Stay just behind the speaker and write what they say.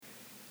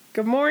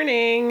Good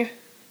morning.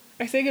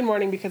 I say good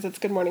morning because it's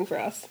good morning for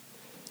us.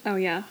 Oh,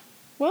 yeah.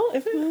 Well,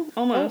 is it? Well,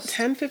 almost.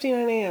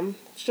 10:59 a.m.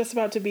 It's just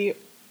about to be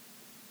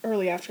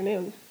early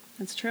afternoon.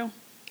 That's true.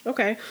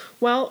 Okay.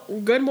 Well,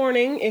 good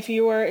morning if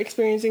you are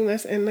experiencing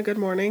this in the good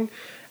morning.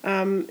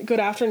 Good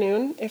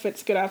afternoon if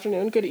it's good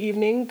afternoon. Good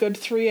evening. Good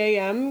 3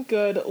 a.m.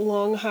 Good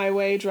long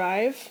highway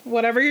drive.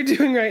 Whatever you're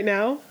doing right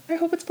now, I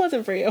hope it's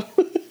pleasant for you.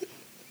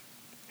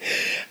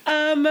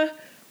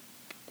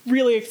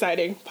 Really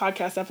exciting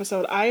podcast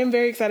episode. I am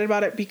very excited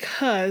about it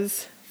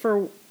because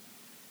for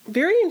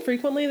very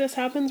infrequently this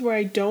happens where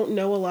I don't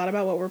know a lot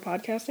about what we're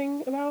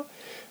podcasting about.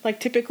 Like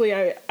typically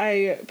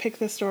I pick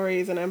the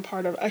stories and I'm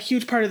a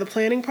huge part of the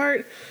planning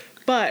part,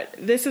 but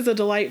this is a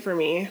delight for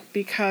me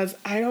because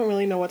I don't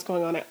really know what's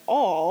going on at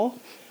all.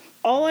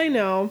 All I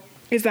know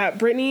is that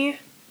Brittany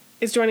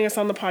is joining us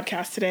on the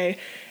podcast today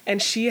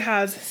and she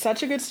has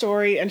such a good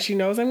story and she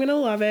knows I'm going to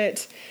love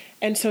it.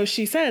 And so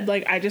she said,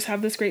 I just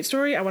have this great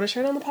story. I want to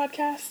share it on the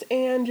podcast,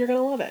 and you're going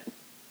to love it.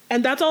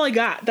 And that's all I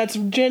got. That's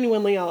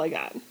genuinely all I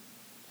got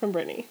from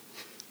Brittany.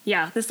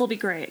 Yeah, this will be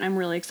great. I'm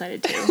really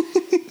excited,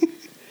 too.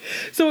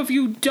 So if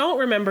you don't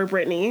remember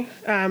Brittany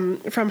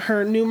from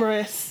her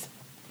numerous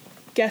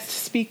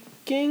guest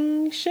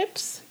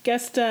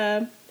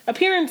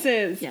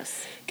appearances.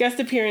 Yes. Guest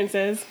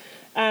appearances.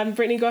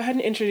 Brittany, go ahead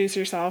and introduce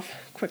yourself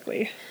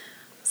quickly.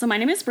 So my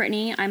name is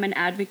Brittany. I'm an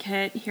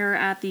advocate here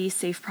at the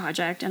SAFE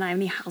Project, and I'm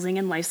the Housing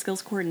and Life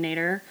Skills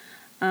Coordinator.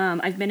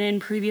 I've been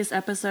in previous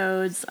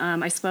episodes.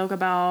 I spoke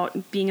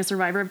about being a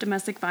survivor of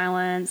domestic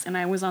violence, and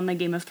I was on the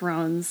Game of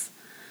Thrones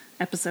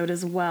episode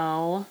as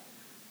well.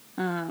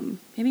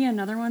 Maybe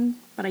another one,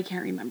 but I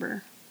can't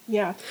remember.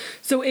 Yeah.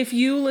 So if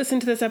you listen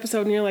to this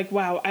episode and you're like,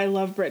 wow, I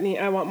love Brittany,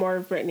 I want more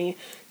of Brittany,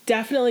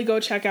 definitely go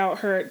check out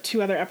her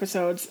 2 other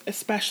episodes,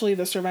 especially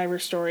the survivor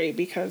story,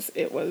 because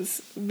it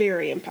was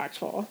very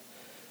impactful.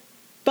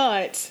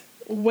 But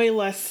way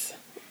less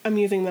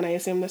amusing than I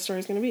assumed this story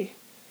is going to be.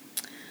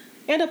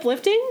 And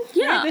uplifting?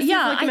 Yeah,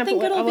 right? I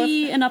think it'll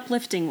be an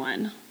uplifting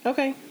one.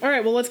 Okay. All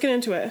right, well, let's get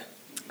into it.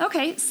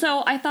 Okay,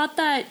 so I thought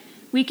that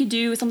we could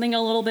do something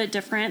a little bit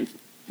different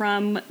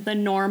from the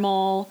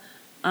normal,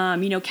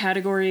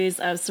 categories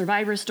of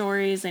survivor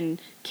stories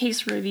and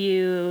case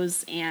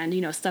reviews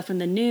and, stuff in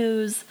the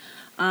news.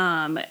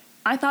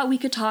 I thought we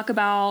could talk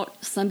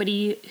about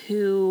somebody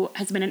who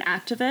has been an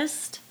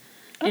activist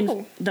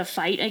in the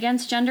fight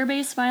against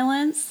gender-based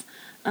violence.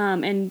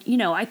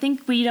 I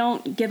think we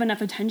don't give enough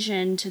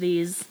attention to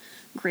these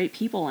great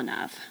people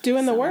enough.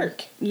 Doing the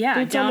work. Yeah,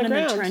 Boots down in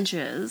ground. the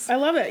trenches. I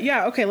love it.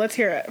 Yeah, okay, let's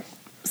hear it.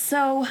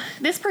 So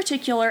this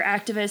particular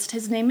activist,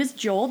 his name is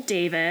Joel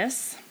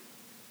Davis,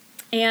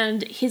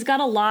 and he's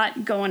got a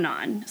lot going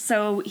on.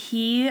 So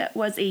he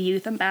was a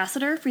youth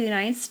ambassador for the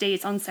United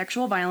States on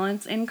sexual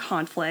violence in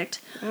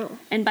conflict. Oh.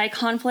 And by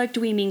conflict,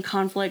 we mean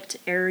conflict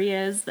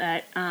areas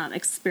that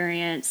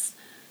experience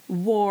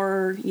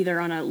war,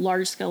 either on a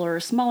large scale or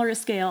a smaller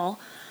scale.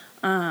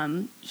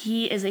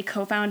 He is a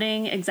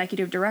co-founding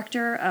executive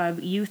director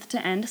of Youth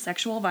to End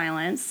Sexual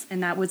Violence,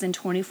 and that was in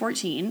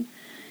 2014.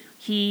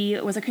 He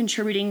was a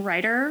contributing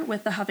writer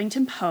with the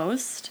Huffington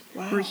Post,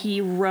 where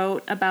he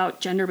wrote about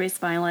gender-based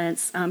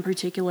violence,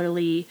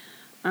 particularly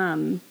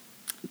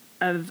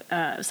of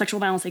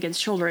sexual violence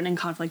against children in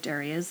conflict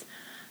areas.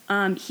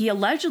 He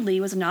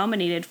allegedly was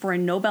nominated for a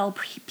Nobel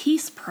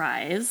Peace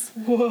Prize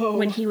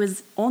when he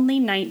was only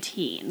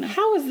 19.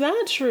 How is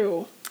that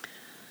true?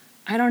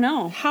 I don't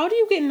know. How do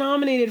you get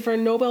nominated for a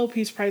Nobel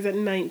Peace Prize at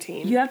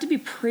 19? You have to be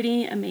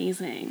pretty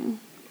amazing.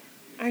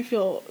 I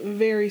feel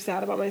very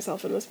sad about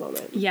myself in this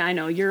moment. Yeah, I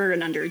know. You're an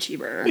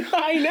underachiever.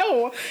 I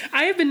know.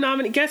 I have been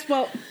nominated.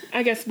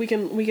 I guess we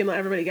can let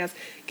everybody guess.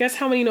 Guess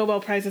how many Nobel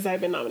Prizes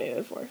I've been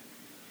nominated for?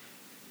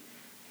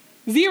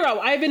 0.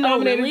 I've been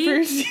nominated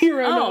for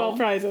 0 Nobel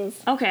Prizes.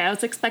 Okay, I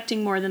was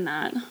expecting more than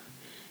that.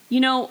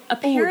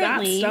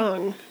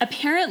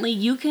 Apparently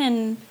you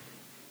can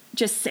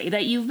just say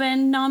that you've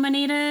been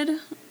nominated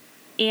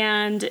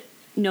and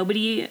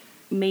nobody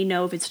may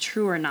know if it's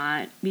true or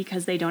not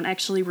because they don't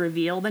actually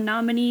reveal the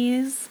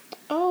nominees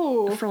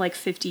for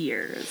 50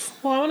 years.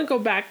 Well, I want to go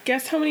back.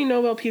 Guess how many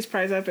Nobel Peace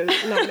Prizes I've been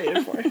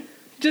nominated for.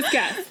 Just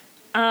guess.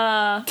 10.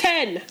 I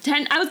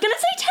was gonna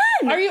say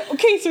 10. Are you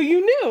okay? So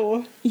you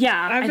knew.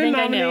 Yeah, I've been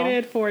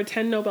nominated for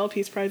 10 Nobel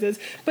Peace Prizes,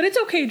 but it's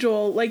okay,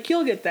 Joel.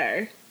 You'll get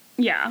there.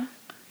 Yeah.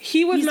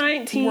 He was He's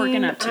 19.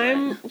 Working up to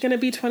I'm gonna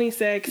be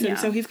 26, yeah. And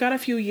so he's got a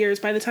few years.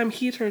 By the time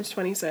he turns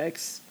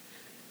 26,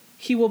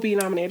 he will be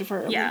nominated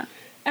for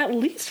at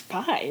least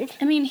 5.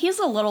 I mean, he's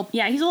a little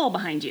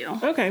behind you.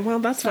 Okay, well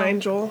that's fine,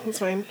 Joel. That's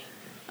fine.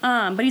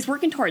 But he's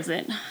working towards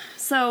it.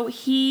 So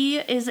he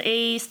is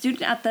a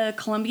student at the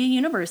Columbia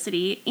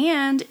University,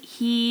 and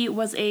he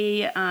was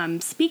a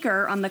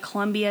speaker on the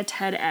Columbia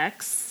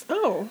TEDx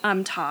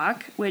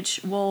talk,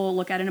 which we'll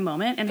look at in a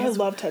moment. And I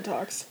love TED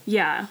Talks.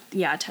 Yeah,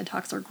 TED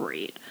Talks are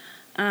great.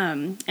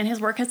 And his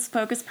work has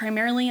focused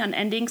primarily on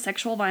ending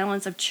sexual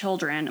violence of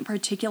children,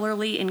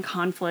 particularly in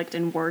conflict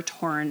and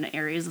war-torn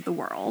areas of the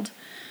world.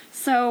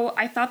 So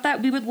I thought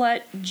that we would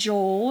let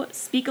Joel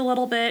speak a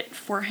little bit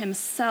for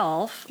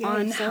himself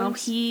on how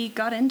he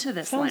got into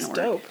this line of work.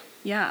 Dope.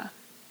 Yeah.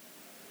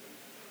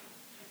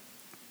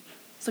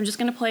 So I'm just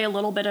going to play a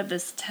little bit of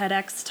this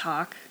TEDx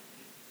talk.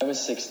 I was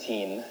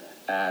 16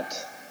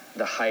 at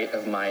the height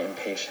of my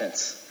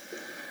impatience.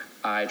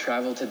 I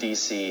traveled to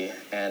DC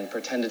and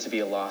pretended to be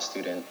a law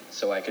student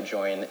so I could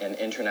join an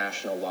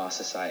international law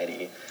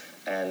society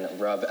and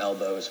rub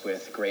elbows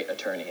with great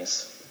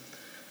attorneys.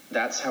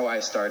 That's how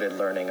I started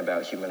learning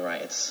about human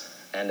rights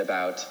and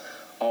about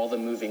all the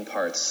moving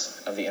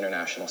parts of the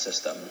international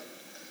system.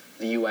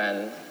 The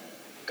UN,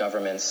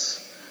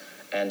 governments,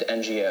 and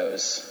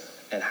NGOs,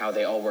 and how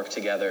they all work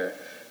together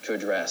to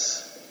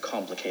address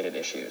complicated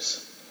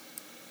issues.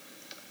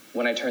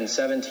 When I turned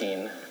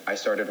 17, I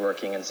started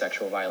working in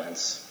sexual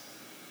violence.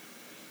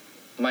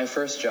 My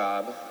first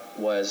job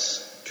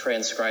was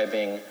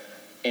transcribing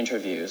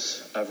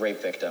interviews of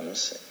rape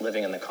victims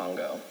living in the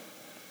Congo.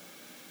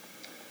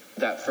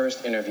 That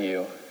first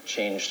interview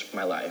changed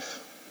my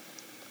life.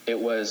 It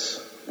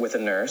was with a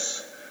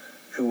nurse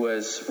who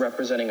was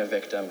representing a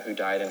victim who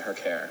died in her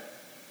care,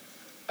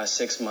 a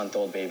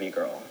 6-month-old baby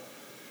girl.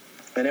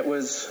 And it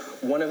was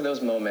one of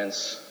those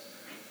moments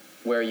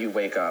where you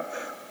wake up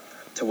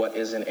to what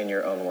isn't in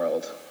your own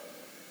world.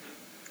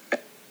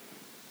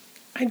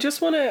 I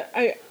just want to,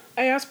 I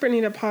asked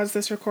Brittany to pause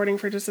this recording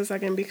for just a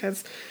second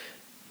because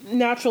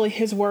naturally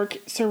his work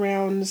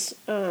surrounds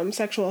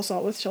sexual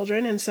assault with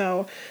children, and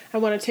so I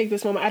want to take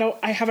this moment.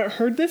 I haven't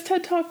heard this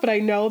TED Talk, but I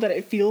know that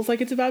it feels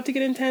like it's about to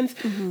get intense.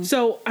 Mm-hmm.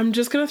 So I'm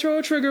just gonna throw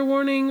a trigger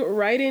warning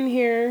right in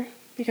here,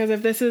 because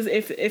if this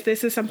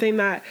is something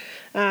that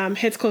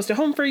hits close to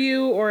home for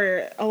you,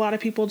 or a lot of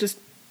people just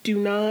do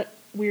not,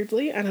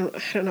 weirdly, I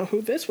don't know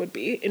who this would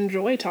be,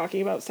 enjoy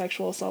talking about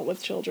sexual assault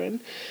with children.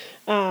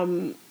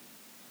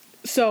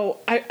 So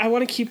I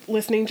want to keep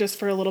listening just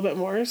for a little bit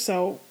more.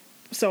 So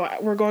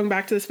we're going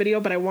back to this video,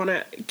 but I want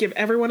to give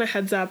everyone a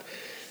heads up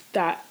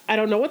that I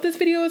don't know what this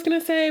video is going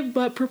to say,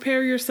 but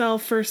prepare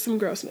yourself for some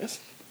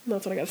grossness.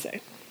 That's what I got to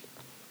say.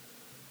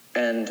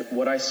 And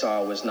what I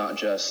saw was not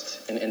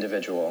just an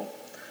individual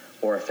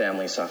or a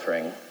family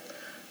suffering,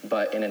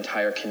 but an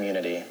entire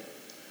community,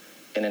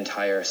 an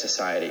entire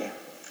society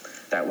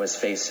that was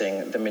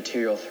facing the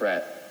material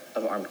threat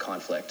of armed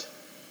conflict.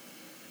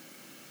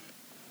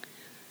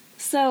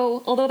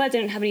 So, although that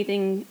didn't have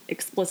anything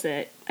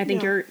explicit, I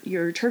think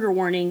your trigger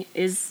warning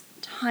is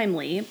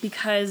timely,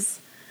 because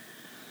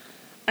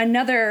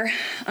another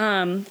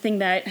thing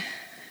that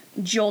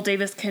Joel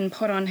Davis can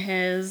put on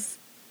his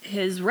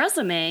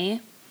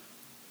resume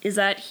is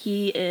that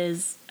he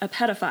is a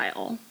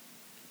pedophile.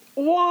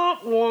 Wah,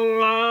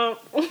 wah.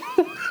 What?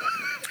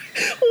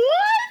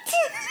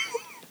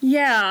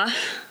 Yeah.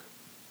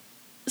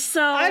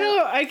 So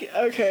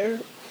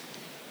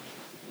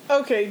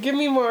Okay, give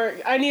me more.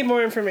 I need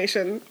more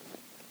information.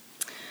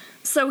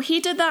 So he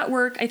did that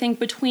work, I think,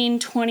 between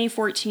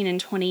 2014 and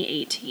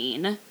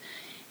 2018.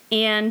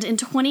 And in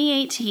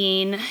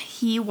 2018,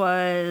 he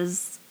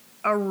was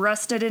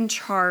arrested and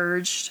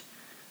charged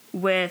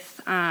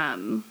with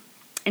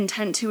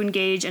intent to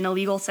engage in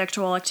illegal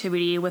sexual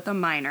activity with a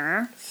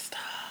minor. Stop.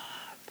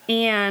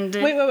 And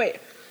wait.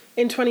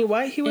 In 20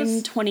 what? He was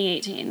in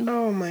 2018.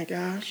 Oh my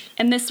gosh.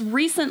 And this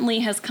recently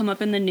has come up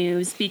in the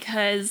news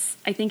because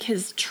I think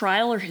his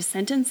trial or his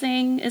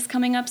sentencing is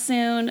coming up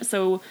soon.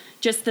 So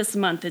just this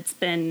month it's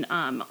been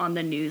on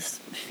the news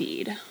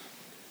feed,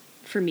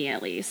 for me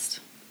at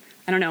least.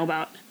 I don't know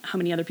about how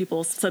many other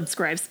people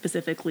subscribe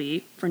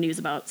specifically for news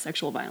about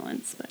sexual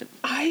violence, but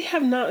I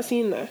have not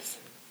seen this.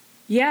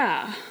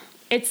 Yeah.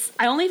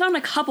 I only found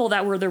a couple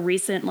that were the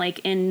recent, like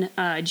in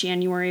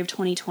January of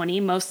 2020.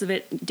 Most of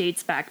it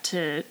dates back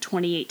to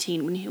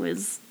 2018 when he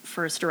was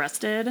first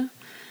arrested.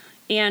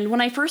 And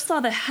when I first saw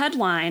the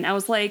headline, I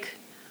was like,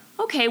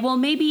 okay, well,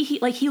 maybe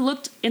he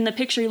looked in the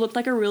picture, he looked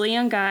like a really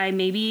young guy.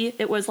 Maybe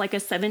it was like a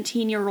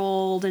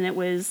 17-year-old and it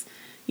was,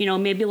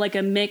 maybe like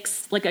a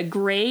mix, like a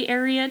gray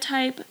area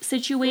type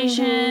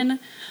situation.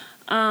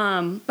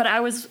 Mm-hmm. But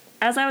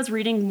as I was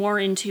reading more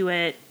into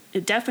it,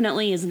 it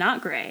definitely is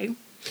not gray.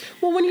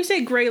 Well, when you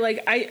say gray,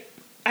 like,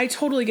 I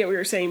totally get what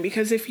you're saying,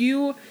 because if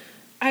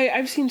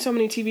I've seen so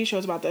many TV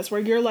shows about this,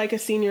 where you're like a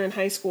senior in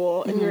high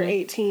school and you're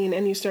 18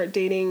 and you start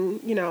dating,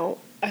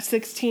 a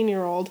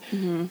 16-year-old,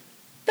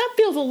 that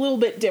feels a little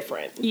bit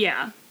different.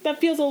 Yeah.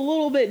 That feels a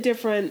little bit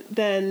different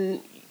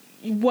than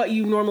what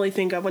you normally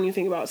think of when you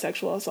think about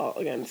sexual assault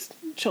against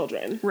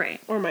children. Right.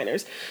 Or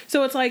minors.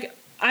 So it's like,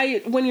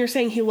 when you're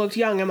saying he looked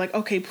young, I'm like,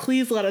 okay,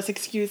 please let us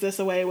excuse this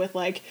away with,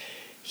 like,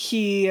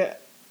 he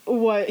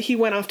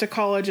went off to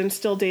college and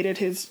still dated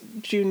his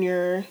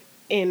junior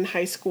in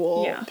high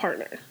school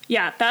partner.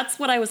 Yeah, that's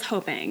what I was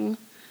hoping.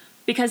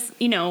 Because,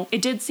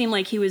 it did seem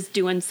like he was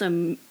doing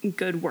some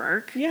good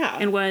work. Yeah.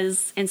 And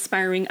was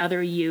inspiring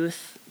other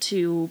youth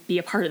to be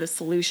a part of the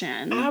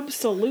solution.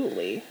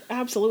 Absolutely.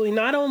 Absolutely.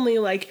 Not only,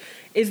 like,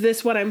 is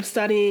this what I'm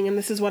studying and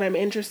this is what I'm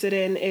interested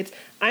in,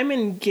 I'm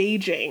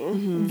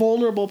engaging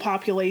vulnerable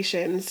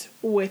populations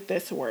with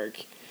this work.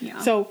 Yeah.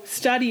 So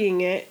studying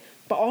it,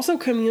 but also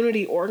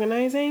community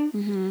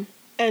organizing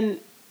and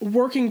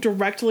working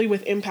directly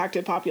with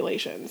impacted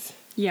populations.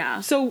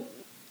 Yeah. So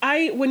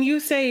when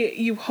you say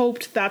you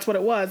hoped that's what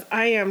it was,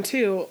 I am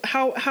too.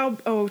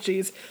 Oh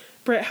geez.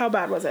 Britt, how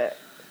bad was it?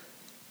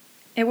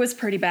 It was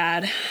pretty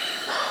bad.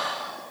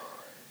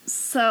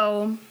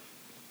 So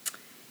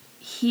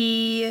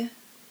he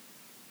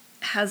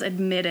has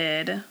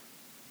admitted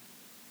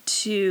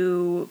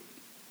to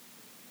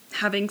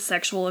having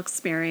sexual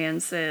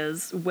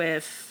experiences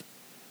with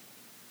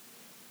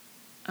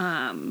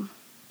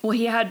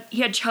he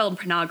had child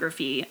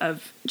pornography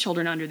of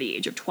children under the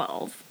age of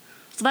 12.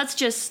 So that's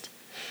just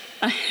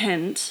a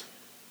hint.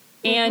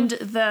 And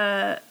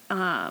the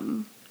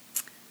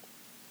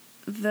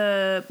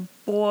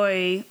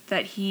boy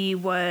that he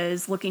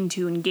was looking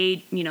to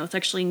engage,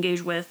 sexually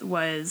engage with,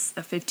 was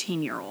a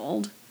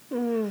 15-year-old.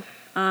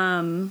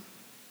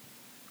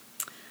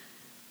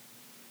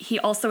 He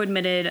also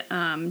admitted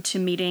to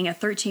meeting a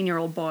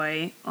 13-year-old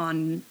boy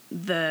on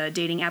the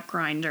dating app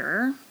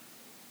Grindr.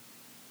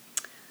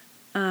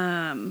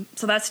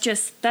 So that's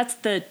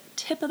the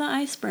tip of the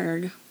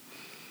iceberg.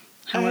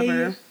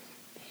 However,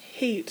 I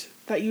hate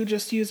that you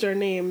just used our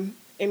name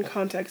in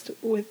context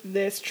with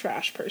this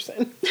trash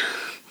person.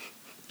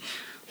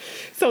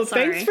 So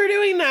sorry. Thanks for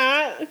doing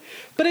that.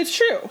 But it's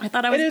true. I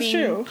thought I was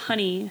being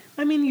punny.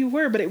 I mean, you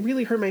were, but it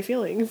really hurt my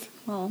feelings.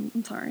 Well,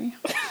 I'm sorry.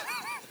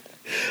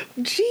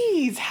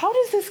 Jeez, how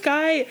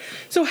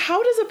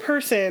does a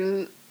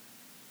person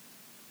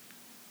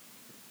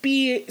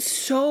be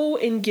so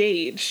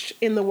engaged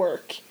in the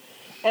work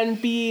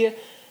and be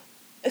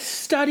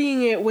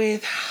studying it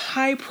with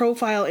high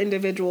profile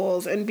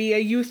individuals and be a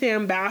youth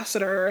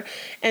ambassador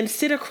and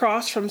sit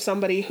across from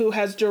somebody who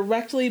has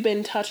directly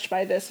been touched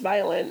by this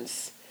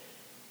violence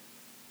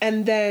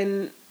and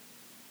then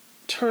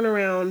turn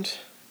around,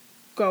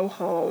 go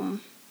home,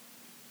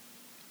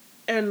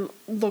 and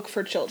look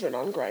for children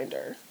on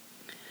Grindr?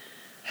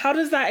 How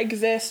does that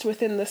exist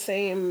within the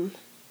same...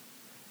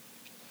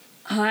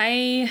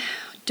 I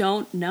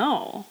don't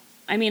know.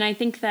 I mean, I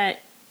think that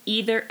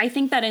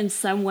in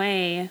some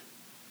way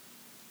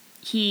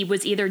he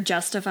was either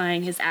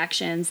justifying his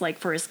actions, like,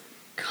 for his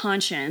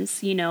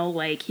conscience,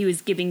 like he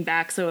was giving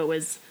back, so it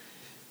was,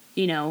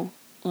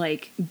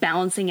 like,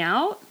 balancing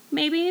out,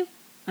 maybe?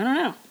 I don't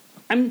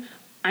know.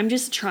 I'm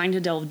just trying to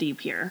delve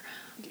deep here.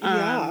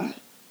 Yeah.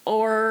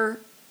 Or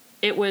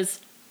it was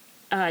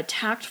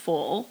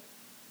tactful,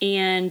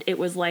 and it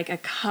was like a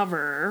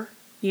cover,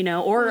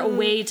 or a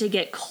way to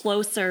get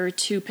closer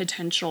to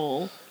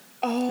potential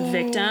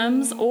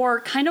victims, or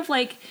kind of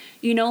like,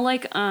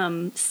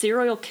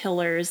 serial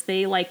killers,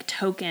 they like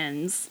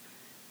tokens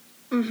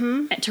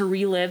to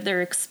relive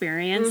their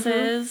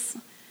experiences.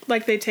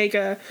 Like they take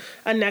a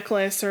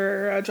necklace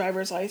or a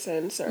driver's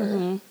license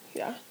or,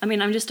 yeah. I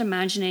mean, I'm just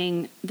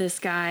imagining this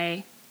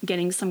guy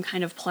getting some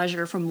kind of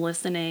pleasure from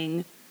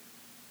listening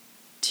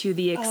to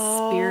the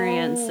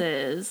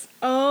experiences.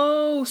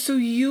 Oh, so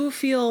you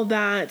feel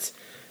that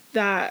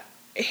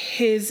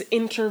his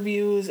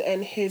interviews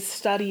and his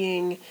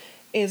studying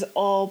is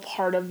all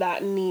part of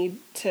that need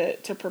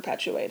to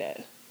perpetuate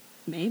it?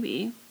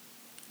 Maybe.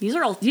 These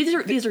are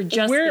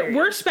just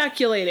we're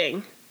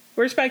speculating.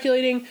 We're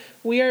speculating.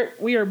 We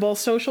are both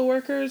social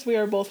workers. We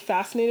are both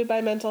fascinated by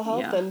mental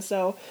health, and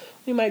so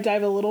we might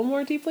dive a little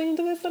more deeply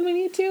into this than we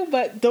need to.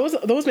 But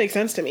those make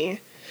sense to me.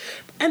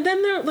 And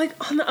then they're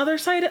like on the other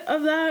side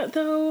of that,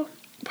 though.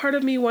 Part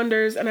of me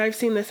wonders, and I've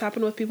seen this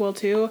happen with people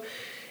too,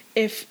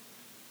 if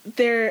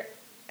they're.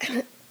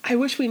 And I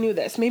wish we knew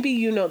this. Maybe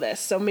you know this,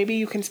 so maybe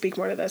you can speak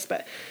more to this.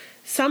 But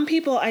some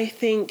people, I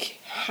think,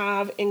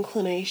 have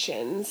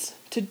inclinations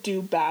to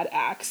do bad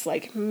acts,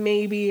 like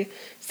maybe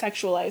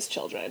sexualize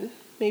children.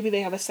 Maybe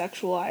they have a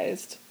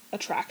sexualized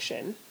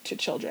attraction to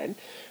children.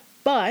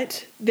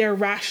 But their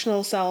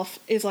rational self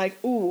is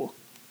like, ooh,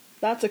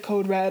 that's a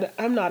code red.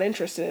 I'm not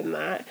interested in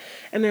that.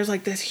 And there's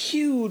like this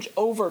huge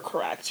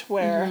overcorrect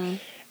where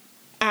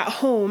at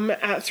home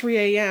at 3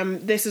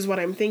 a.m., this is what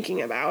I'm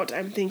thinking about.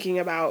 I'm thinking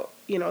about,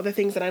 the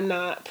things that I'm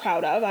not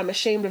proud of. I'm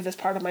ashamed of this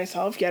part of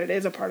myself, yet it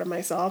is a part of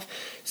myself.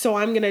 So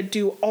I'm going to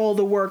do all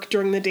the work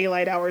during the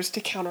daylight hours to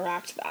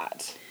counteract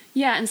that.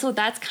 Yeah, and so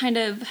that's kind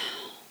of...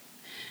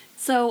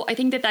 So I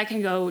think that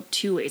can go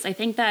two ways. I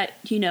think that,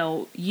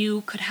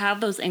 you could have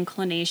those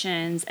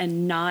inclinations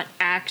and not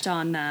act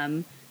on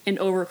them and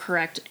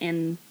overcorrect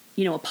in,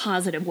 a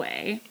positive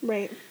way.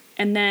 Right.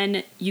 And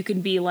then you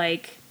could be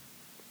like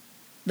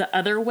the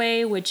other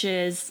way, which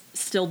is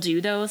still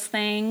do those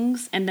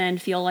things and then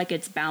feel like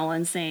it's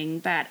balancing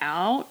that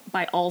out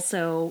by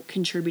also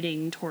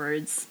contributing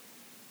towards,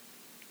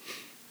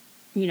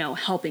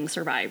 helping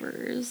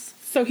survivors.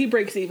 So he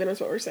breaks even is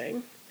what we're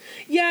saying.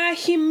 Yeah,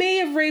 he may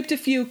have raped a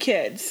few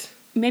kids.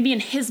 Maybe in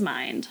his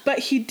mind. But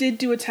he did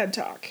do a TED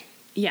Talk.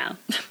 Yeah.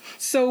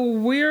 So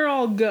we're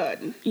all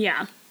good.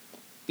 Yeah.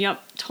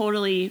 Yep.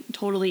 Totally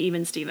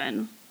even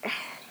Steven. Oh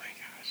my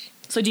gosh.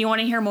 So do you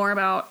want to hear more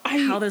about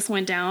how this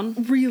went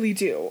down? Really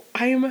do.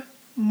 I am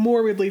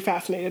morbidly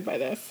fascinated by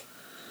this.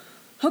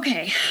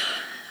 Okay.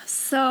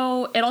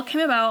 So it all came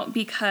about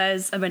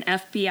because of an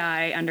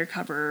FBI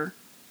undercover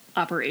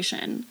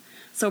operation.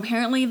 So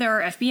apparently there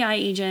are FBI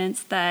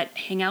agents that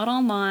hang out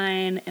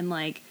online and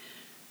like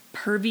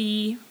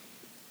pervy,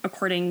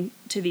 according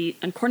to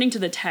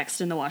the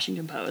text in the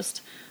Washington Post,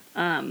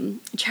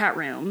 chat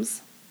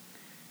rooms,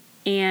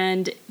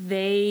 and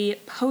they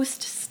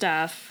post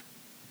stuff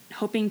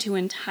hoping to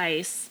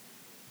entice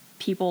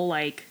people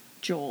like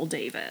Joel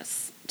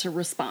Davis to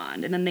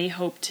respond, and then they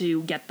hope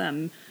to get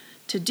them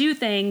to do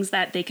things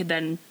that they could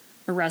then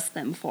arrest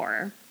them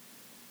for.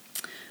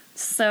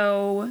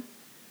 So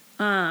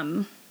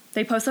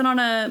they posted on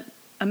a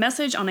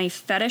message on a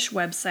fetish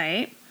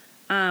website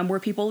where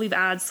people leave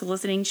ads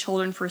soliciting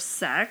children for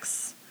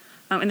sex.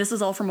 And this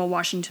is all from a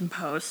Washington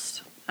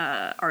Post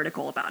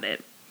article about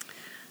it.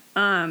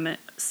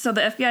 So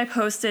the FBI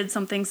posted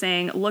something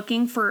saying,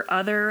 looking for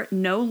other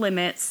no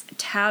limits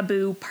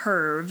taboo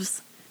pervs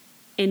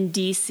in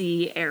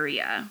DC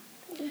area.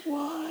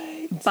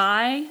 What?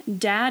 By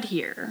dad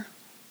here.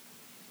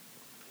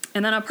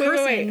 And then a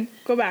person...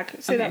 Wait. Go back.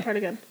 Say that part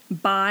again.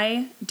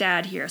 By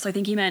dad here. So I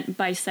think he meant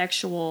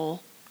bisexual.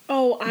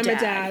 Oh, I'm dad. a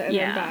dad and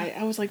Yeah. then bi.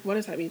 I was like, what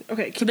does that mean?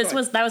 Okay, So keep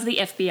going. that was the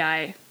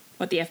FBI,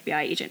 what the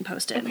FBI agent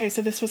posted. Okay,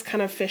 so this was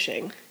kind of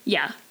phishing.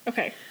 Yeah.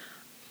 Okay.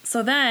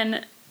 So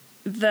then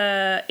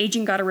the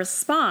agent got a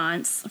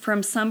response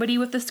from somebody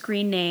with the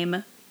screen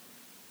name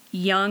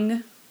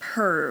Young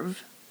Perv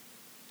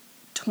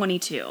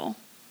 22.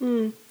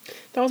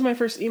 That was my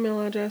first email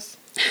address.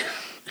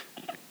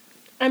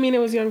 I mean, it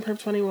was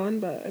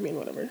YoungPerp21, but I mean,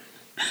 whatever.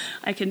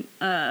 I can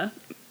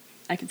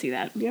see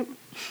that. Yep.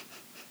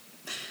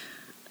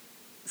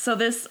 So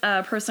this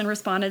person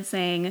responded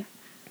saying,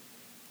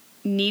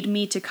 "Need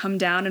me to come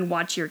down and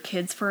watch your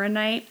kids for a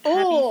night?"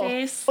 Happy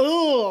face.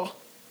 Oh.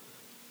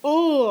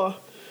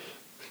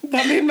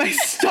 That made my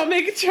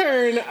stomach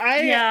turn.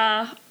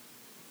 Yeah.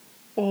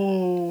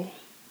 Oh.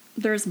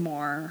 There's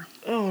more.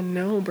 Oh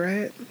no,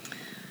 Brett.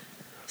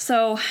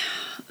 So,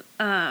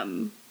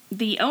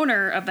 the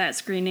owner of that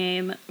screen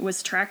name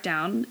was tracked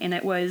down, and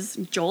it was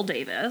Joel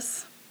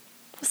Davis.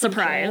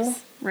 Surprise, Joel.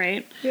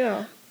 right?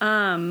 Yeah.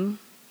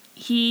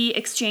 He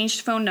exchanged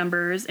phone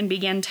numbers and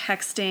began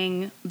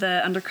texting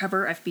the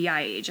undercover FBI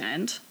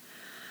agent.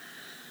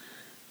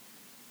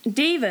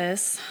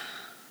 Davis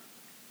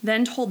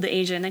then told the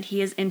agent that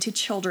he is into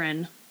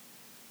children.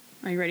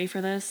 Are you ready for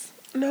this?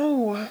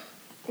 No.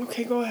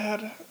 Okay, go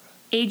ahead.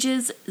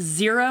 Ages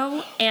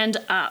 0 and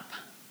up.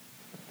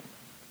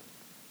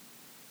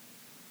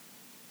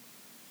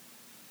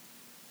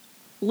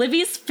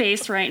 Livy's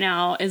face right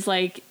now is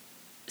like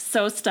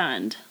so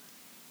stunned.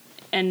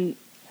 And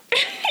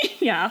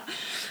yeah,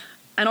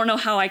 I don't know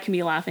how I can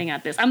be laughing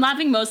at this. I'm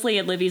laughing mostly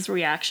at Livy's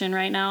reaction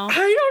right now. I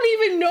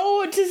don't even know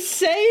what to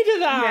say to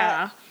that.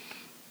 Yeah.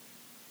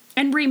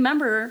 And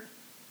remember,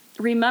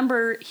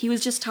 he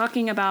was just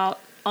talking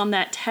about on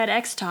that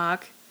TEDx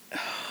talk,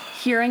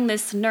 hearing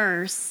this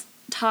nurse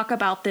talk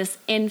about this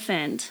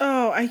infant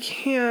Oh, I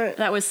can't.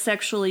 that was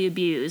sexually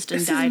abused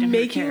and This died is in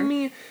her care. making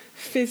me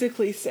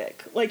physically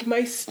sick. Like,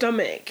 my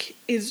stomach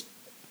is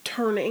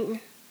turning.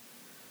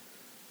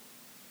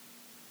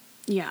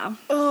 Yeah.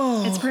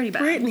 Oh, It's pretty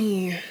bad.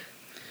 Brittany.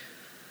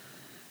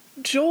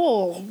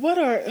 Joel, what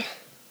are...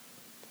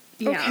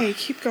 Yeah. Okay,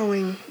 keep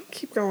going.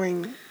 Keep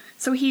going.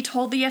 So he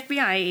told the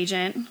FBI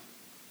agent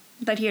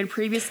that he had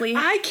previously...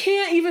 I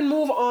can't even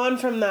move on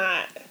from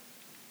that.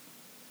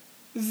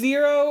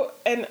 0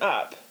 and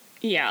up.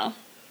 Yeah.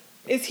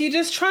 Is he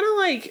just trying to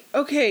like,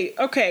 okay,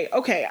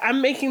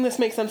 I'm making this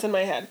make sense in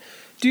my head.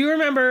 Do you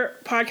remember,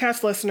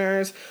 podcast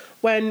listeners,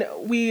 when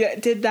we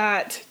did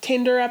that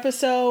Tinder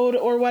episode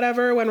or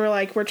whatever, when we're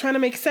like, we're trying to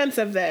make sense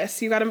of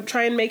this. You got to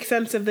try and make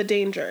sense of the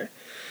danger.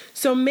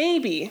 So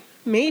maybe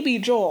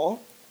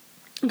Joel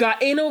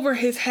got in over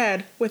his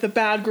head with a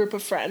bad group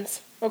of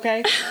friends,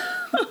 okay?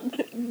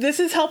 This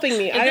is helping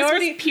me. This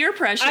was peer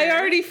pressure. I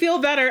already feel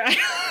better.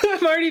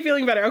 I'm already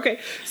feeling better. Okay,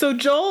 so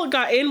Joel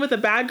got in with a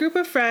bad group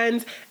of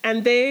friends,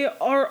 and they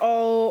are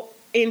all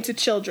into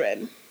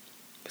children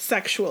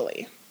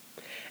sexually.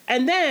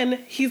 And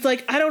then he's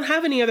like, I don't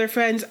have any other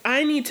friends.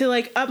 I need to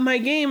like up my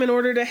game in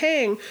order to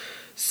hang.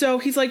 So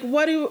he's like,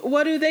 what'll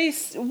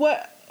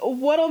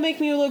make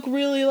me look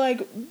really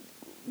like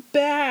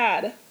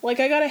bad? Like,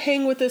 I gotta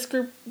hang with this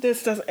group.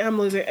 I'm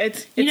losing.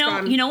 It's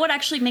gone. You know what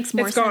actually makes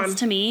more It's sense gone.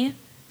 to me?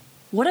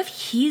 What if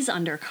he's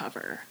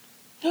undercover?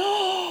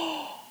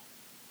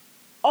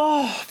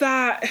 Oh,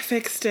 that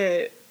fixed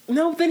it.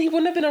 No, then he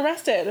wouldn't have been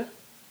arrested.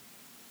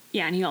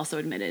 Yeah, and he also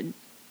admitted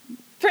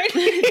Right?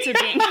 to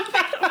being...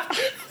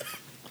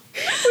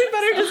 We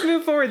better just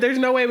move forward. There's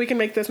no way we can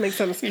make this make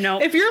sense. You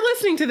know. If you're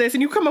listening to this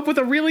and you come up with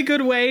a really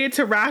good way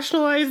to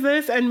rationalize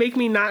this and make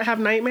me not have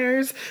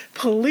nightmares,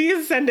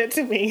 please send it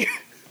to me.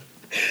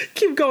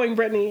 Keep going,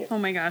 Brittany. Oh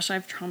my gosh,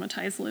 I've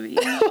traumatized Livy.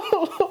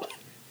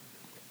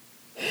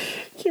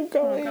 Keep Oh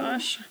going.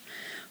 gosh.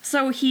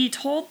 So he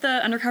told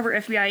the undercover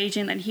FBI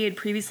agent that he had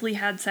previously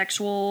had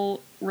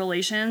sexual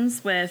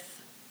relations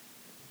with...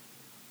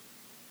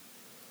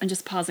 I'm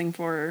just pausing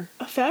for...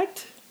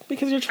 Effect?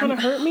 Because you're trying to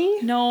hurt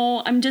me?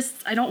 No,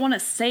 I don't want to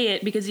say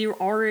it because you're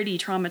already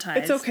traumatized.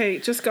 It's okay.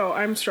 Just go.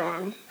 I'm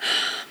strong.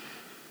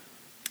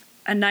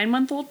 A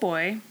 9-month-old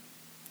boy,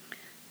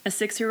 a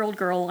 6-year-old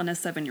girl, and a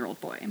 7-year-old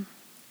boy.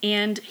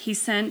 And he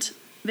sent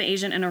the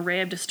agent an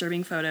array of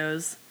disturbing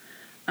photos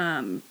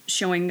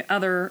showing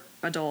other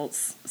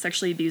adults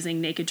sexually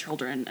abusing naked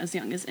children as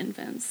young as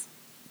infants.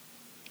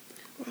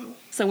 Wow.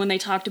 So when they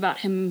talked about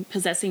him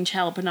possessing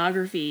child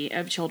pornography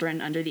of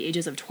children under the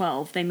ages of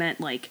 12, they meant,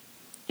 like,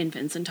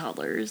 infants and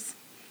toddlers.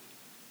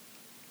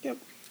 Yep.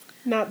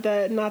 Not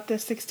the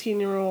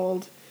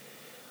 16-year-old,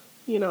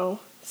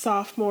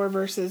 sophomore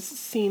versus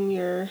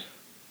senior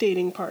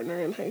dating partner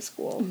in high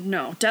school.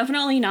 No,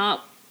 definitely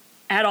not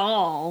at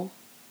all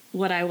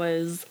what I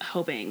was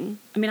hoping.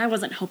 I mean, I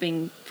wasn't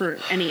hoping for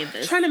any of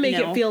this. Trying to make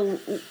it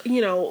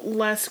feel,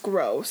 less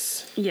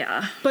gross.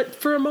 Yeah. But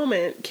for a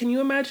moment, can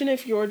you imagine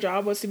if your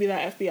job was to be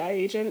that FBI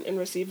agent and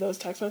receive those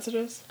text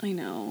messages? I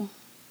know.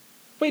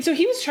 Wait, so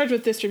he was charged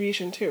with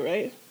distribution too,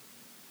 right?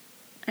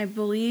 I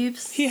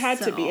believe He had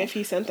to be if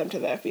he sent them to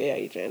the FBI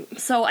agent.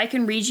 So I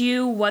can read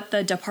you what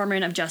the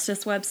Department of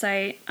Justice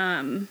website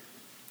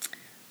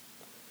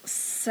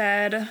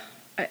said.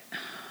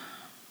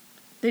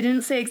 They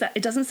didn't say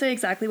it doesn't say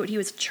exactly what he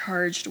was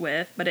charged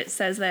with, but it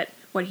says that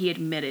what he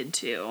admitted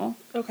to.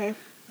 Okay.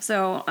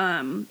 So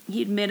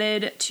he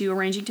admitted to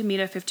arranging to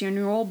meet a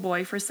 15-year-old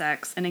boy for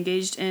sex and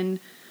engaged in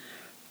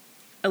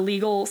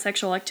illegal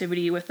sexual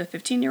activity with the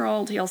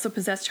 15-year-old. He also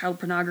possessed child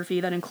pornography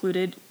that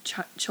included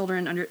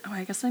children under... Oh,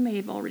 I guess I may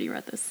have already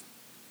read this.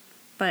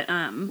 But,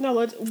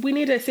 No, we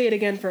need to say it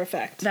again for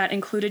effect. That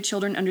included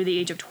children under the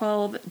age of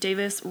 12.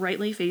 Davis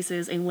rightly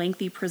faces a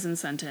lengthy prison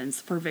sentence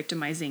for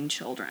victimizing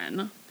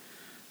children.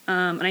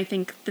 And I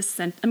think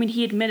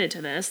he admitted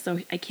to this, so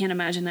I can't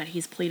imagine that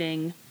he's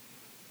pleading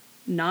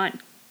not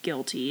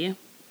guilty.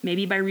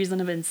 Maybe by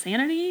reason of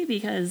insanity,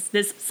 because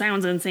this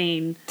sounds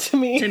insane to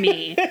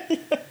me.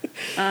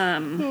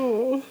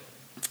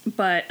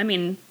 But, I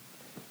mean,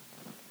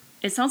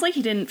 it sounds like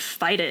he didn't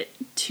fight it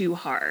too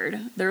hard.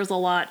 There was a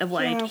lot of,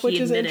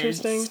 he admitted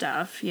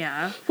stuff.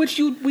 Yeah. Which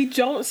we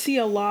don't see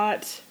a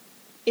lot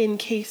in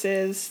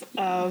cases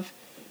of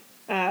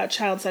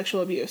child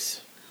sexual abuse.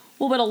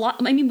 Well, but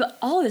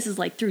all of this is,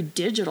 through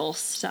digital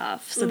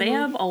stuff. So they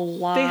have a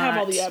lot. They have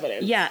all the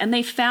evidence. Yeah, and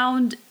they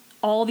found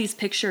all these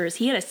pictures.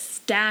 He had a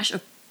stash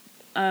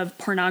of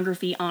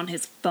pornography on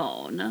his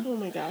phone. Oh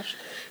my gosh.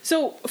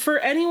 So for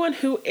anyone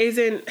who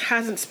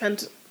hasn't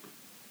spent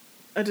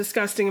a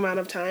disgusting amount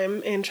of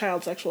time in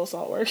child sexual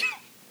assault work,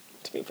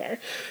 to be fair,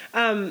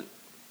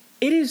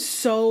 it is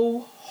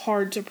so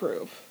hard to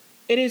prove.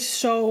 It is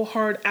so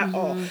hard at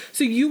all.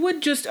 So you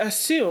would just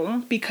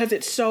assume, because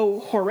it's so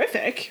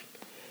horrific,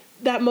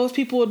 that most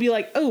people would be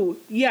like, oh,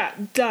 yeah,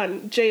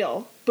 done,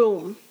 jail,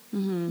 boom,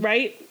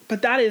 right?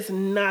 But that is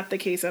not the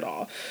case at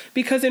all.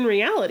 Because in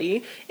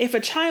reality, if a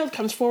child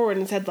comes forward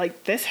and said,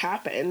 this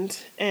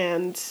happened,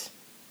 and,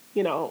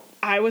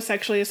 I was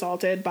sexually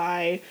assaulted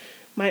by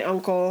my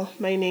uncle,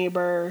 my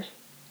neighbor,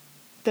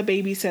 the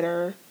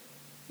babysitter,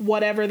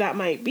 whatever that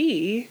might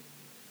be,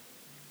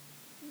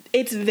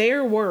 it's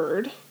their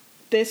word.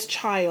 This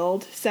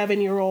child,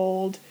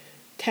 7-year-old,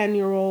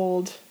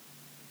 10-year-old,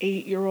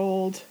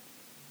 8-year-old,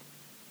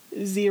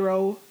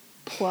 0+.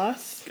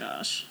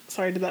 Gosh.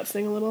 Sorry, did that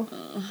sting a little?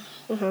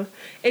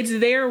 It's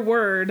their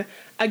word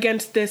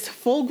against this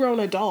full-grown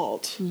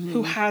adult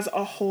who has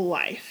a whole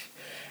life.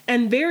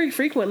 And very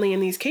frequently in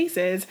these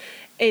cases,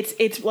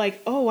 it's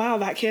like, oh, wow,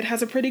 that kid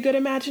has a pretty good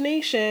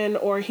imagination,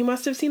 or he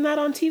must have seen that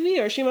on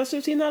TV, or she must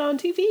have seen that on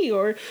TV,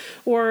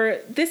 or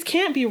this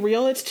can't be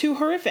real, it's too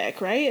horrific,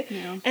 right?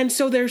 Yeah. And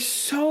so there's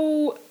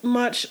so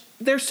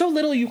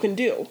little you can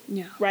do,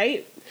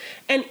 right?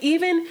 And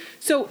even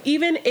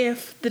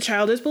if the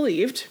child is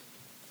believed,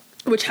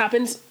 which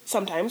happens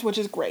sometimes, which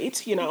is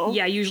great,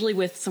 Yeah, usually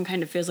with some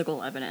kind of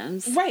physical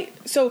evidence. Right.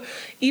 So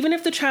even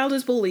if the child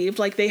is believed,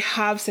 they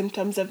have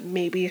symptoms of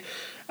maybe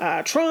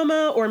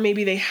trauma, or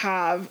maybe they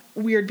have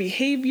weird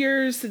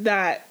behaviors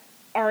that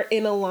are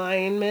in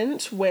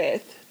alignment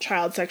with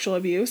child sexual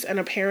abuse, and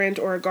a parent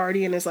or a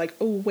guardian is like,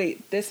 oh,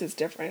 wait, this is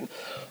different.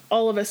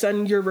 All of a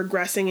sudden, you're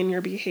regressing in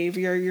your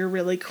behavior. You're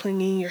really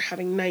clingy. You're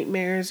having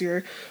nightmares.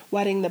 You're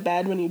wetting the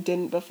bed when you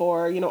didn't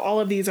before.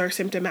 All of these are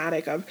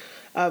symptomatic of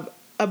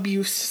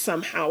abuse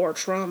somehow, or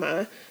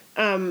trauma.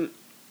 Then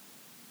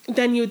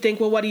you'd think,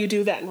 well, what do you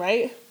do then,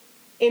 right?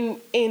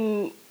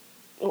 In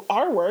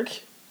our work,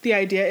 the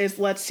idea is,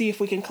 let's see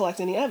if we can collect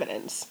any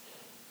evidence,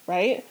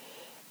 right?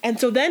 And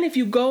so then if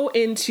you go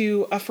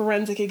into a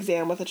forensic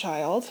exam with a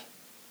child,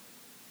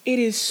 it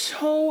is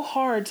so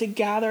hard to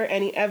gather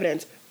any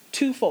evidence.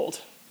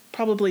 Twofold,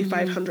 probably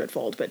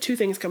 500-fold, but two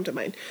things come to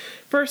mind.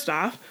 First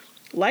off,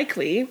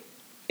 likely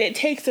it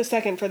takes a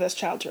second for this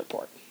child to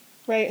report,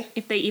 right?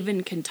 If they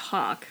even can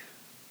talk.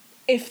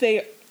 If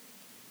they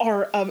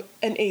are of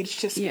an age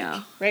to speak,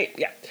 right?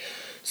 Yeah.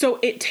 So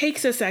it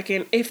takes a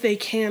second if they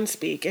can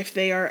speak, if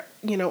they are,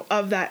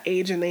 of that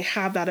age and they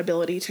have that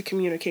ability to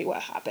communicate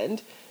what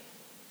happened.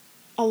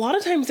 A lot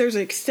of times there's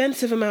an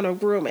extensive amount of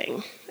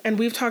grooming And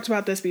we've talked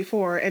about this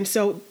before. And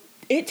so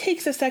it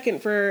takes a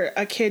second for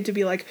a kid to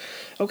be like,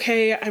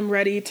 okay, I'm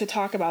ready to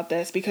talk about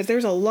this, because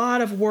there's a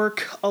lot of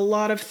work, a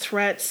lot of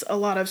threats, a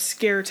lot of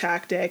scare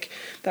tactic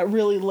that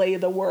really lay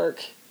the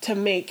work to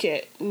make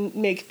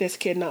this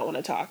kid not want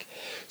to talk.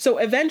 So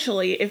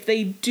eventually, if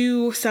they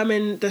do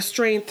summon the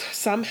strength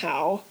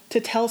somehow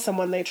to tell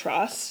someone they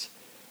trust,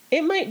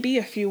 it might be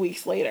a few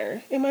weeks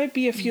later. It might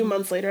be a few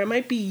months later. It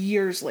might be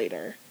years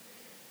later.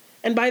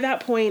 And by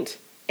that point,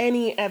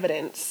 any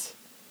evidence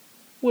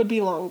would be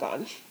long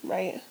gone,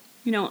 right?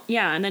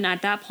 Yeah, and then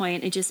at that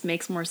point, it just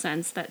makes more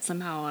sense that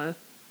somehow a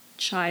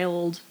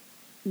child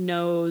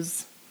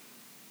knows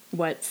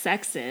what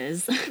sex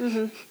is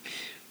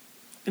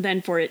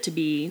than for it to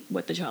be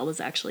what the child is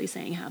actually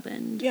saying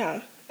happened.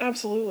 Yeah,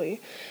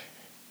 absolutely.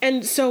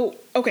 And so,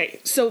 okay,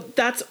 so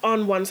that's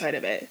on one side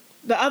of it.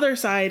 The other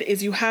side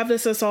is you have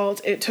this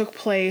assault, it took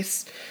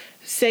place,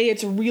 say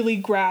it's really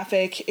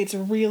graphic, it's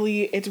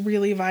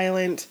really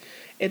violent,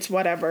 it's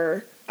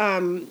whatever,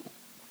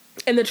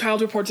 and the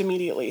child reports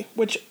immediately,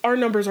 which our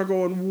numbers are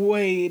going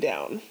way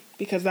down,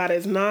 because that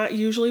is not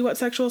usually what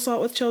sexual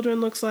assault with children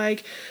looks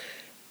like.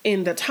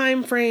 In the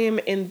time frame,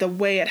 in the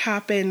way it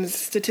happens,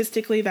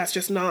 statistically, that's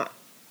just not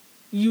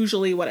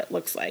usually what it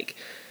looks like.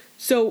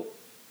 So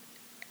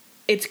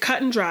it's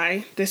cut and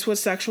dry. This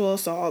was sexual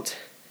assault.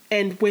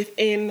 And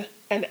within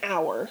an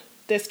hour,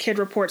 this kid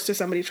reports to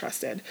somebody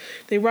trusted.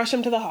 They rush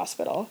him to the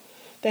hospital.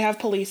 They have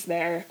police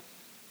there.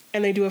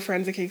 And they do a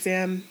forensic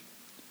exam.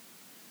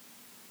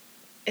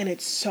 And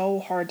it's so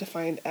hard to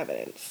find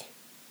evidence.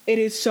 It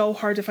is so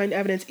hard to find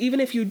evidence. Even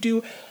if you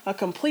do a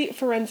complete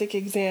forensic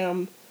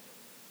exam,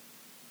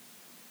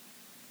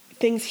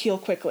 things heal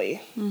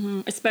quickly.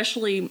 Mm-hmm.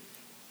 Especially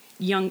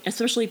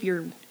if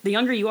the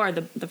younger you are,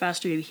 the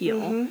faster you heal.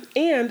 Mm-hmm.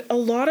 And a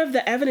lot of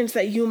the evidence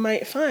that you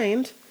might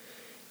find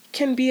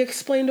can be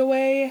explained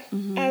away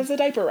as a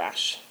diaper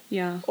rash.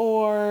 Yeah.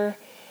 Or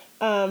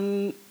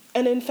an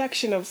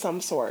infection of some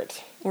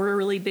sort. Or a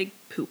really big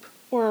poop.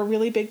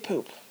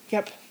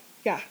 Yep.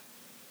 Yeah.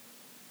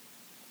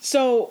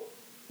 So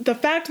the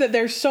fact that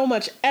there's so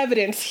much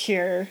evidence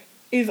here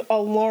is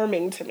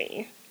alarming to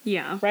me.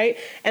 Yeah. Right?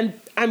 And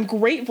I'm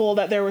grateful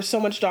that there was so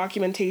much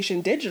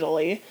documentation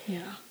digitally.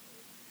 Yeah.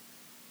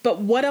 But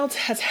what else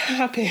has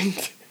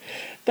happened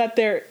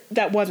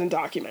that wasn't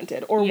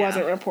documented or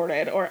wasn't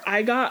reported? Or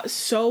I got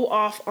so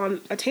off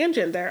on a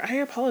tangent there. I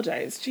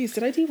apologize. Jeez,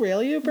 did I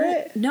derail you,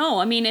 Britt? No,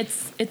 I mean,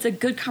 it's a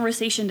good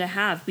conversation to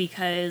have,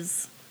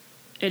 because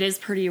it is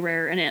pretty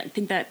rare. And I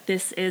think that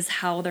this is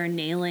how they're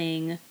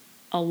nailing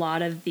a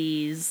lot of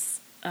these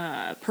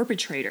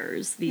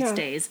perpetrators these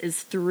days,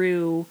 is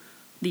through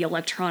the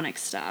electronic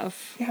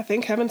stuff. Yeah,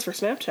 thank heavens for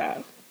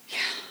Snapchat. Yeah.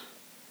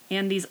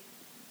 And these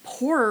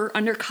poor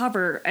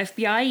undercover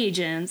FBI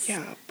agents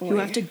who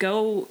have to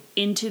go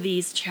into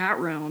these chat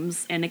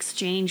rooms and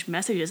exchange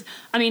messages.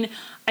 I mean,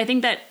 I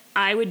think that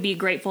I would be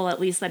grateful at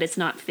least that it's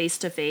not face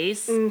to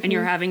face and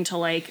you're having to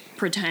like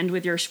pretend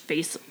with your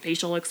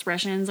facial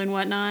expressions and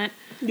whatnot.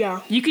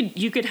 Yeah.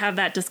 You could have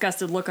that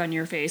disgusted look on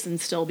your face and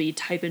still be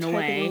typing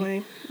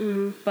away.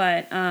 Mm-hmm.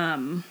 But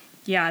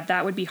yeah,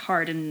 that would be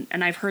hard. And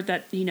I've heard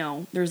that,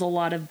 there's a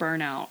lot of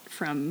burnout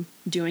from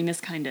doing this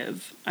kind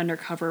of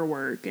undercover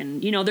work.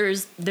 And,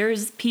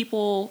 there's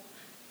people,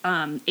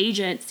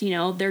 agents,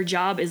 their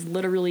job is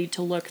literally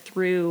to look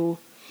through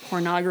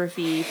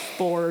pornography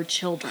for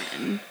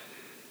children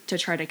to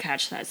try to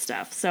catch that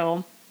stuff.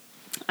 So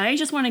I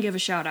just want to give a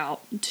shout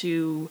out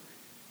to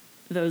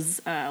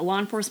those law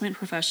enforcement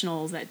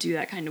professionals that do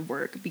that kind of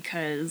work,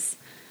 because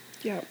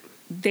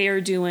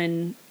they're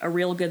doing a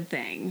real good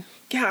thing.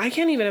 Yeah, I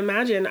can't even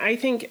imagine. I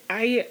think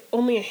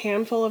only a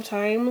handful of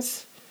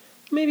times,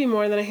 maybe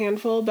more than a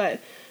handful,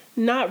 but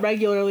not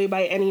regularly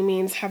by any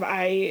means have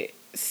I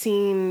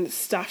seen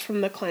stuff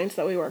from the clients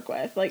that we work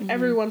with. Like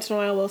every once in a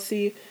while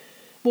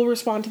we'll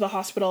respond to the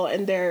hospital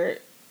and they're,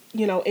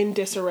 in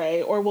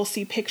disarray, or we'll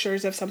see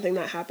pictures of something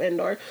that happened,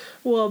 or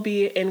we'll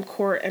be in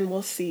court and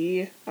we'll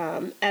see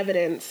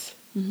evidence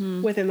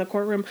within the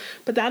courtroom.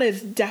 But that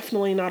is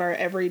definitely not our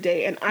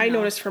everyday. And I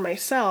noticed for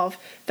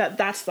myself that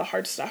that's the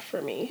hard stuff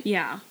for me.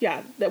 Yeah.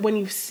 Yeah. That when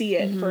you see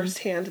it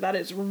firsthand, that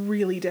is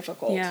really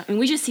difficult. Yeah. And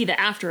we just see the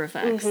after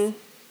effects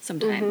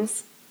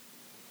sometimes.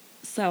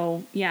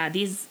 So yeah,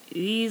 these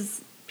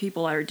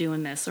people that are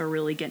doing this are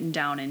really getting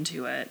down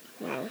into it.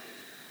 Wow.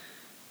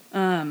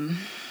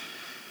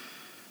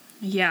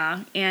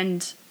 Yeah.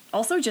 And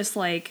also just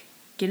like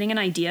getting an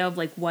idea of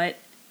like what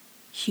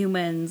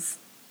humans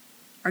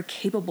are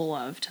capable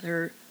of to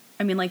their,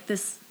 like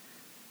this,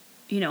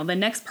 the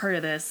next part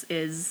of this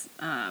is,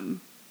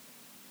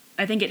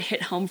 I think it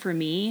hit home for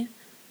me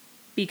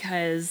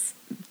because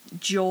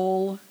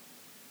Joel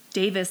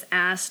Davis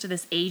asked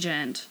this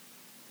agent,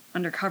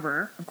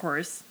 undercover, of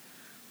course,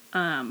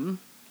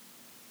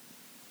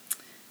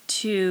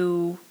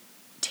 to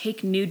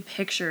take nude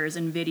pictures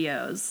and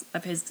videos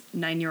of his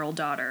 9-year-old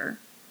daughter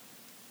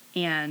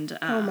and,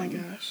 oh my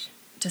gosh,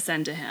 to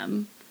send to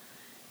him.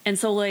 And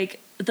so like,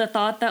 the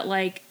thought that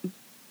like,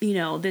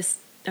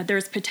 that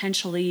there's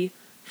potentially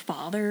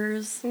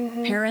fathers,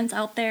 parents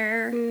out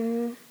there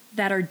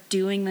that are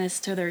doing this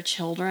to their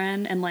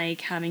children and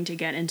like having to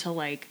get into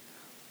like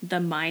the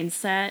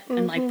mindset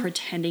and like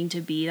pretending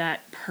to be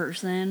that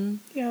person.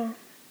 Yeah.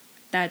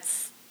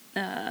 That's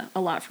a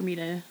lot for me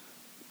to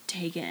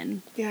take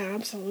in. Yeah,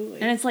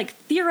 absolutely. And it's like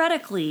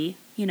theoretically,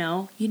 you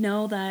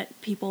know that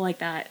people like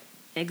that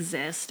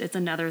exist. It's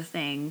another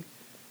thing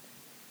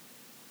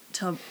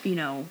to,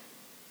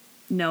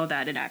 know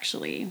that it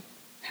actually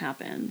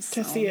happens.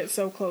 To see it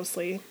so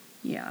closely.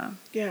 Yeah.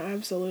 Yeah,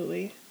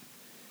 absolutely.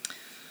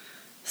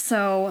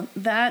 So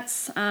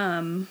that's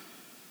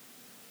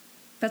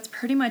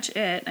pretty much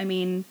it. I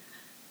mean,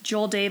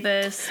 Joel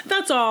Davis.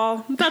 That's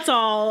all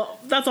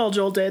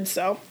Joel did,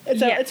 so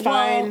it's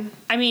fine. Well,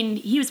 I mean,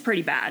 he was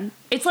pretty bad.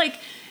 It's like,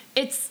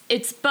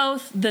 it's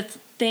both the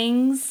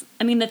things,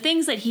 the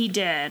things that he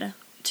did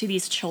to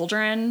these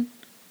children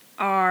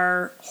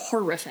are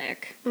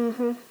horrific.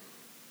 Mm-hmm.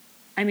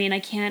 I mean, I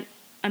can't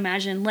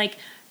imagine, like,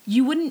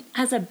 you wouldn't,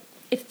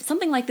 if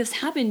something like this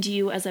happened to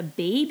you as a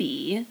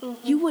baby,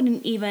 you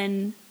wouldn't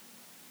even,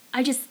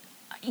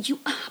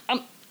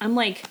 I'm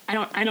like,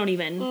 I don't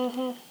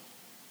even,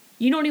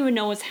 you don't even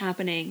know what's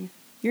happening.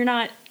 You're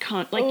not,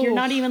 you're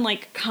not even,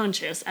 like,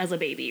 conscious as a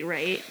baby,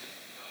 right?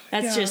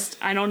 That's just,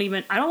 I don't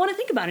want to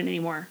think about it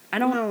anymore. I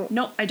don't,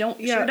 no, I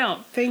don't, sure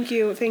don't. Thank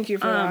you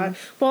for that.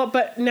 Well,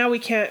 but now we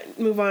can't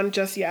move on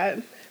just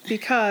yet,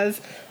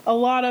 because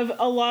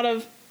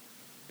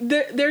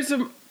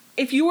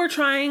if you were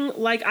trying,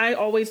 like I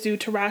always do,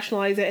 to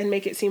rationalize it and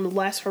make it seem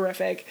less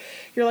horrific,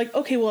 you're like,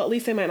 okay, well, at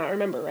least they might not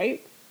remember,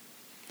 right?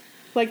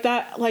 Like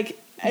that, like,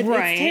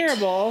 right. It's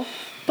terrible,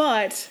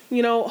 but,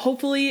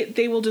 hopefully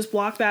they will just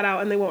block that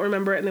out and they won't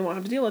remember it and they won't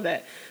have to deal with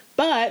it.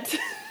 But,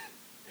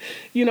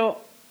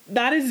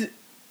 that is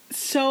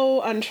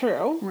so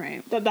untrue.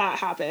 Right. That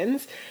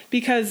happens,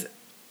 because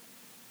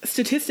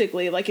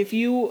statistically, like,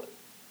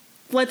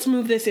 let's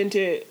move this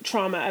into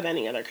trauma of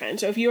any other kind.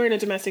 So if you're in a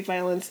domestic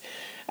violence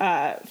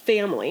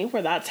family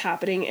where that's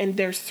happening, and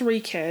there's 3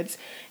 kids,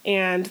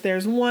 and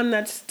there's one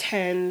that's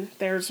 10,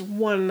 there's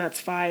one that's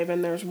 5,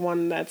 and there's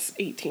one that's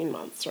 18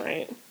 months,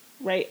 right?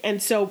 Right.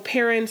 And so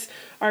parents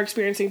are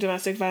experiencing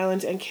domestic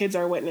violence and kids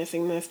are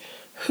witnessing this.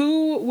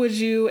 Who would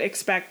you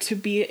expect to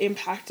be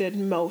impacted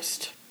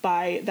most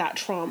by that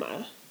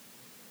trauma?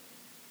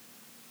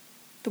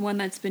 The one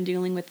that's been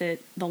dealing with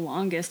it the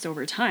longest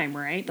over time,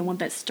 right? The one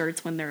that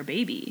starts when they're a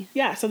baby.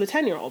 Yeah, so the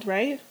 10-year-old,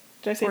 right?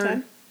 Did I say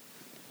 10?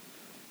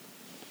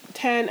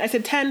 10. I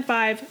said 10,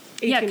 5,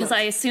 18 Yeah, because months.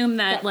 I assume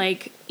that,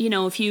 like,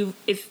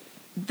 if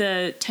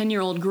the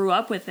 10-year-old grew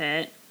up with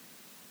it,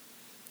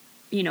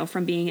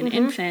 from being an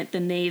infant,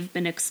 then they've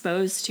been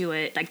exposed to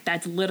it. Like,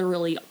 that's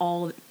literally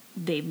all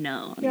they've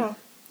known. Yeah.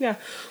 Yeah.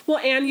 Well,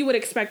 and you would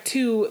expect,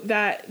 too,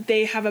 that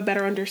they have a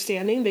better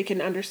understanding. They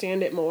can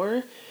understand it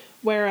more.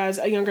 Whereas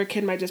a younger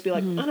kid might just be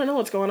like, I don't know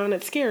what's going on,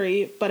 it's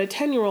scary. But a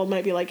 10-year-old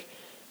might be like,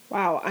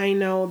 wow, I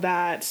know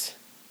that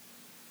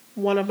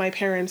one of my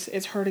parents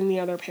is hurting the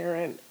other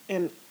parent,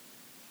 and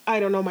I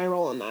don't know my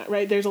role in that,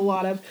 right? There's a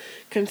lot of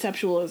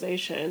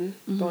conceptualization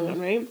going on,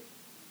 right?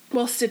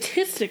 Well,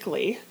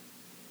 statistically,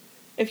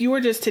 if you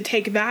were just to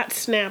take that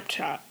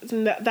snapshot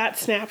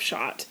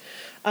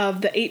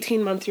of the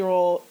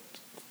 18-month-year-old,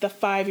 the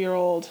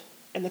 5-year-old,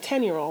 and the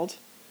 10-year-old,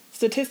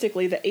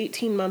 statistically, the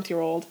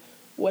 18-month-year-old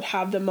would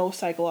have the most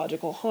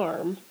psychological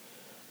harm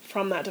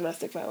from that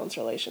domestic violence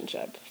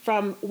relationship,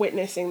 from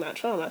witnessing that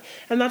trauma.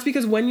 And that's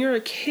because when you're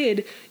a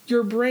kid,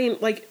 your brain,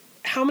 like,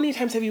 how many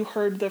times have you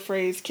heard the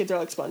phrase, kids are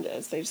like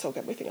sponges, they soak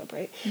everything up,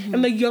 right?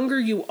 And the younger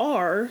you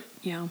are,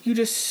 you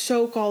just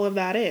soak all of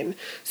that in.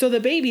 So the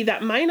baby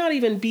that might not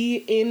even be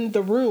in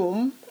the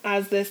room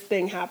as this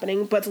thing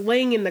happening, but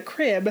laying in the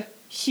crib,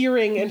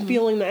 hearing and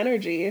feeling the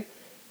energy,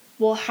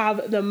 will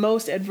have the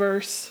most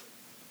adverse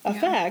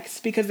effects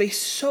because they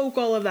soak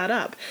all of that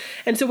up.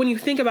 And so when you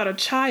think about a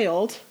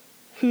child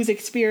who's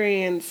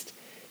experienced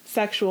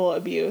sexual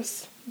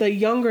abuse, the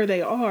younger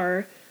they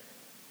are,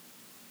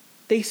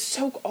 they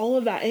soak all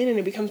of that in and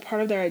it becomes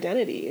part of their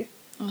identity.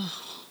 Ugh.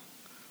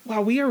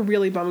 Wow, we are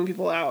really bumming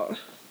people out.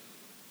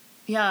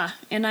 Yeah,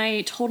 and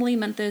I totally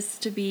meant this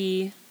to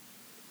be,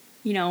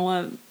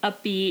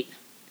 upbeat.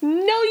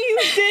 No, you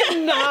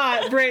did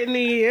not,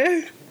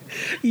 Brittany.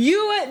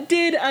 You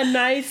did a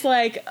nice,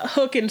 like,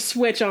 hook and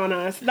switch on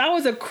us. That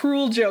was a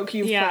cruel joke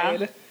you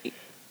played.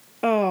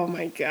 Oh,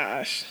 my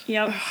gosh.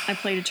 Yep, I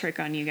played a trick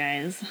on you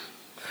guys.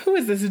 Who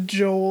is this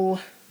Joel?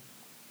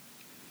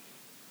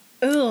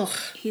 Ugh.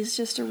 He's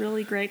just a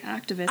really great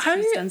activist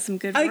who's done some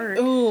good work.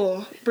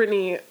 Oh,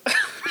 Brittany.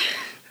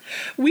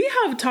 We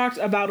have talked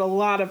about a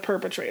lot of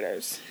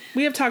perpetrators.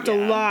 We have talked a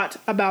lot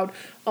about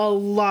a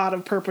lot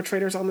of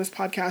perpetrators on this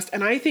podcast.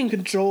 And I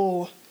think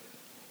Joel,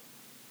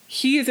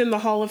 he is in the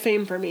Hall of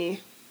Fame for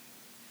me.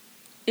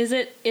 Is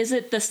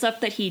it the stuff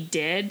that he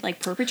did, like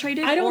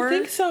perpetrated? I don't or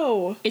think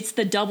so. It's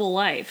the double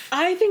life.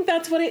 I think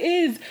that's what it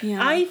is.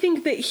 Yeah. I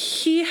think that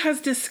he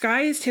has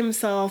disguised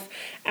himself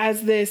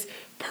as this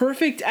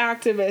perfect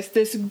activist,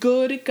 this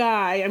good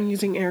guy. I'm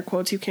using air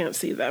quotes, you can't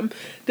see them.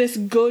 This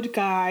good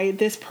guy,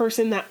 this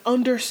person that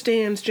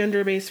understands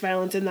gender-based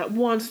violence and that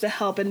wants to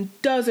help and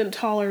doesn't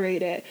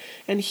tolerate it.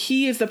 And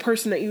he is the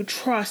person that you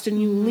trust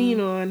and you lean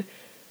on.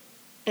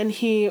 And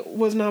he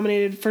was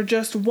nominated for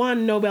just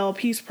one Nobel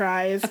Peace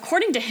Prize.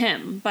 According to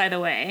him, by the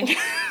way.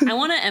 I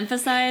want to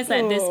emphasize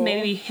that this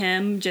may be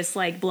him just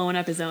like blowing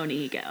up his own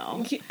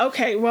ego.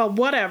 Okay, well,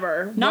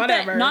 whatever. Not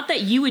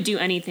that you would do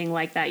anything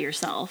like that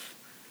yourself.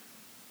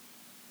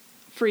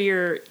 For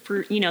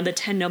the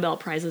 10 Nobel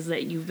Prizes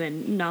that you've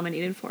been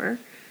nominated for.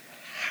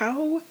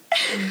 How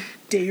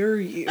dare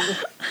you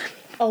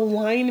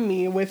align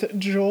me with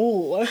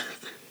Joel?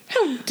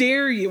 How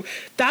dare you?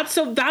 That's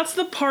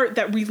the part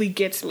that really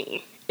gets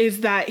me,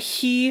 is that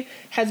he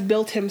has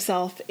built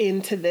himself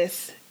into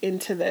this.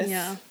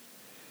 Yeah.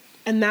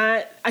 And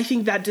that, I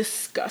think that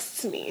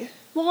disgusts me.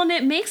 Well, and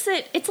it makes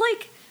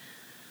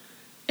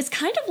it's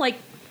kind of like,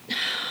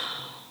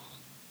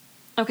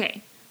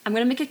 okay, I'm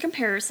going to make a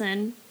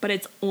comparison, but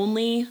it's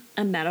only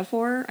a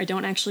metaphor. I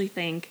don't actually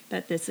think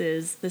that this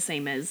is the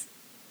same as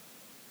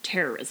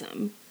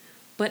terrorism.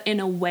 But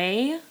in a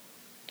way,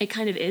 it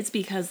kind of is,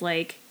 because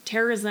like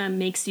terrorism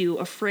makes you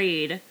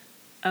afraid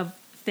of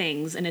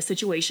things in a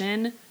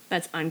situation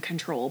that's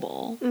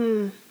uncontrollable,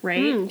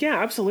 right?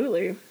 Yeah,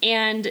 absolutely.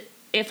 And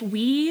if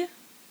we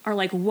are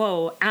like,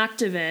 whoa,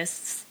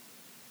 activists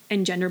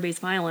and gender-based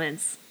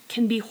violence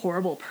can be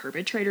horrible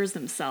perpetrators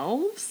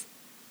themselves,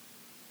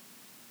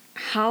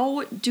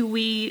 how do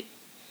we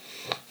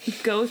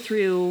go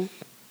through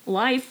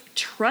life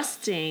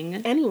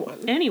trusting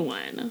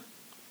anyone?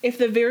 If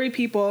the very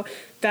people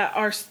that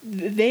are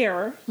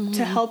there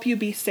to help you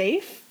be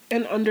safe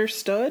and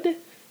understood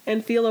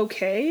and feel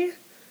okay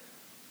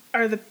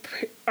are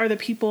the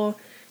people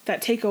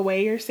that take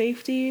away your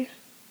safety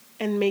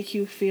and make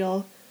you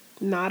feel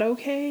not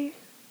okay.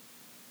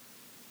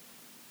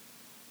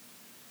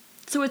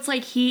 So it's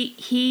like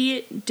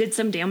he did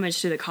some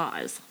damage to the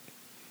cause.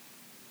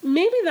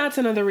 Maybe that's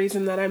another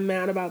reason that I'm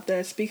mad about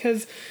this,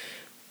 because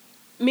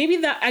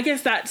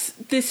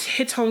this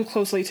hits home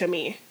closely to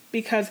me,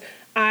 because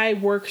I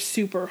work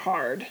super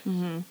hard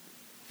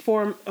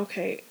for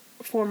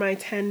my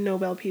 10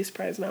 Nobel Peace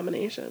Prize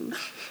nominations.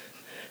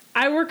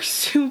 I work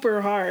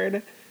super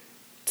hard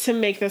to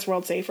make this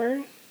world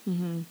safer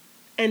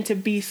and to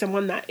be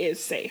someone that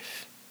is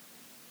safe.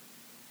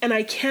 And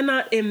I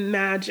cannot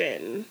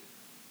imagine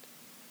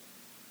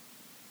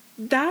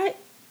that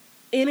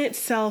in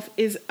itself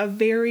is a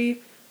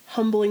very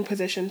humbling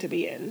position to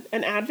be in.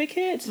 An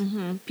advocate.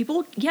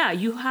 People,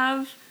 you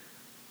have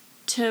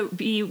to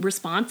be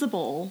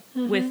responsible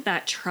with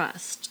that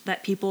trust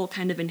that people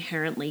kind of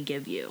inherently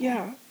give you.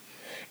 Yeah.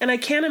 And I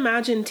can't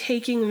imagine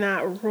taking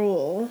that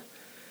role,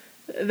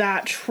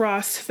 that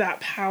trust, that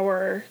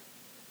power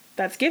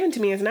that's given to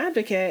me as an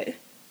advocate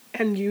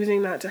and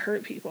using that to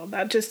hurt people.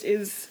 That just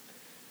is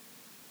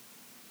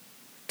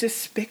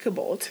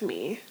despicable to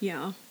me.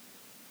 Yeah.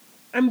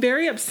 I'm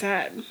very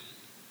upset.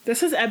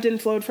 This has ebbed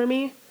and flowed for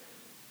me,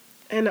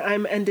 and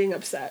I'm ending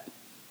upset.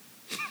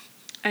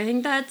 I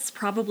think that's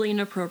probably an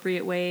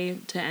appropriate way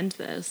to end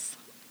this.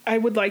 I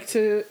would like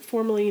to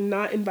formally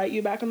not invite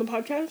you back on the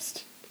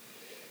podcast,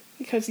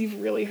 because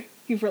you've really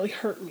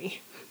hurt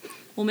me.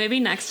 Well, maybe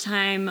next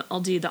time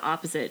I'll do the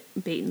opposite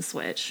bait and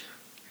switch.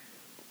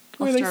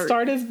 Where they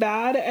start as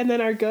bad and then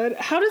are good.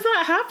 How does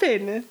that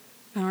happen?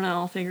 I don't know.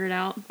 I'll figure it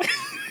out.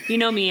 You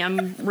know me.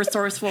 I'm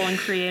resourceful and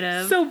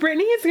creative. So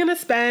Brittany is going to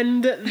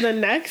spend the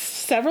next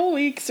several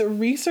weeks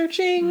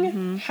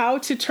researching how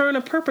to turn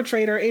a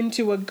perpetrator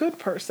into a good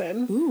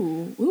person.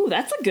 Ooh,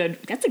 that's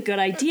a good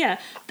idea.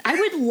 I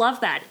would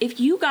love that. If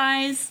you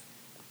guys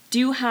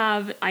do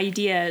have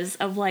ideas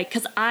of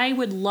because I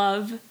would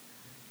love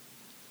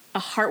a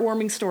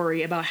heartwarming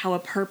story about how a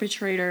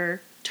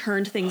perpetrator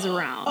turned things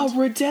around. A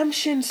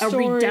redemption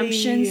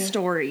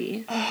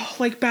story. Oh,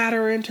 like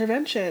Batter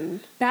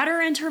Intervention.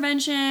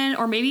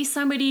 Or maybe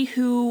somebody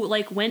who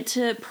went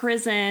to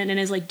prison and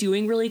is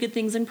doing really good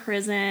things in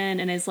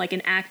prison and is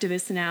an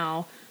activist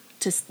now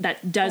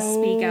that does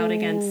speak out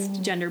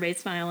against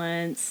gender-based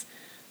violence.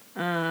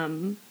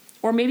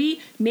 Or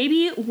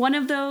maybe one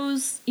of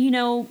those,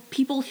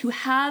 people who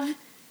have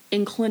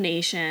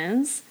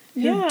inclinations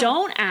who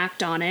don't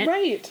act on it,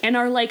 right, and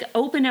are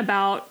open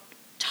about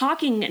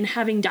talking and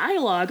having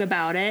dialogue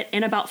about it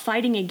and about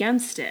fighting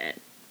against it.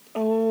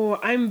 Oh,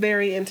 I'm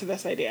very into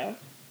this idea.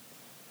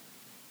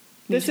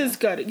 This is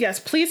good. Yes,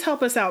 please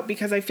help us out,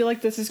 because I feel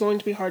like this is going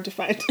to be hard to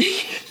find.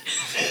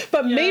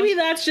 But maybe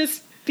that's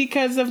just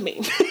because of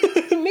me.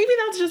 Maybe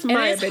that's just my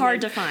opinion. It is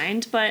hard to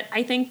find, but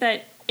I think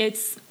that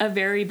it's a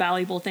very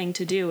valuable thing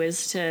to do,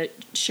 is to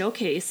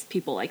showcase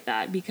people like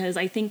that, because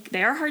I think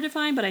they are hard to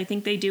find, but I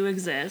think they do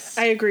exist.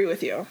 I agree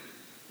with you.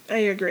 I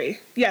agree.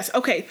 Yes,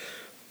 okay.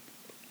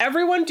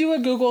 Everyone do a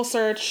Google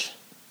search.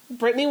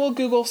 Brittany will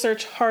Google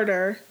search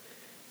harder.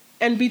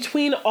 And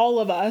between all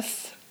of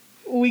us,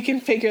 we can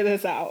figure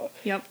this out.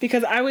 Yep.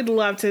 Because I would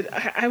love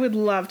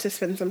to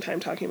spend some time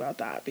talking about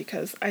that,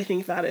 because I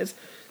think that is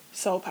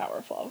so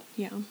powerful.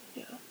 Yeah.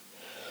 Yeah.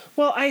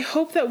 Well, I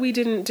hope that we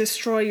didn't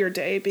destroy your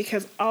day,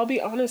 because I'll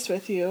be honest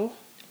with you,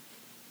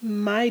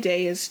 my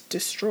day is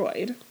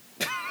destroyed.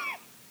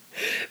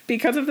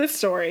 Because of this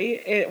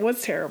story. It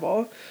was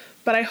terrible.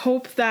 But I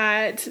hope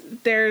that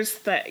you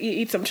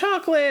eat some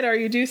chocolate, or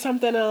you do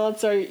something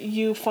else, or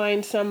you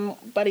find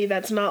somebody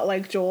that's not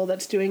like Joel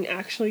that's doing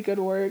actually good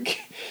work,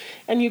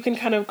 and you can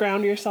kind of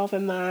ground yourself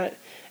in that.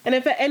 And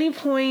if at any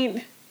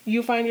point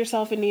you find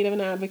yourself in need of an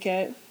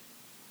advocate,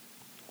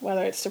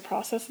 whether it's to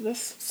process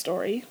this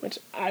story, which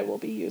I will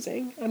be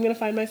using, I'm going to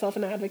find myself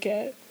an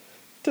advocate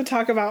to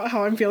talk about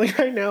how I'm feeling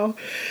right now.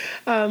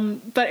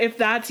 But if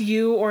that's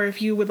you, or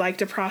if you would like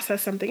to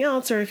process something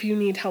else, or if you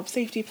need help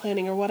safety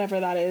planning or whatever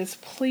that is,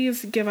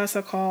 please give us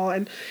a call.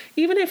 And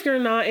even if you're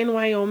not in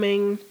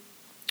Wyoming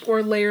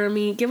or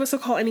Laramie, give us a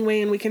call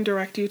anyway, and we can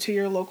direct you to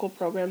your local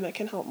program that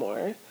can help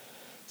more.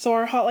 So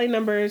our hotline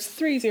number is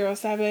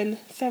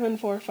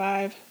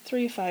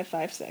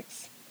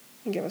 307-745-3556.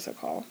 And give us a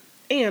call.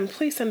 And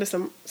please send us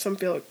some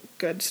feel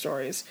good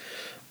stories,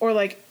 or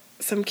like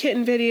some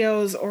kitten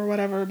videos or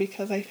whatever,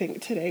 because I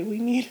think today we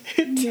need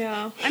it.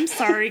 Yeah. I'm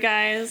sorry,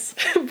 guys.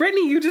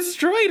 Brittany, you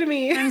destroyed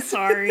me. I'm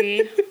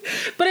sorry.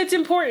 But it's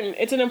important.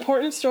 It's an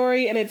important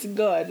story, and it's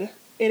good.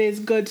 It is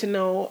good to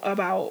know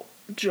about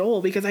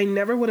Joel, because I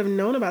never would have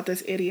known about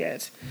this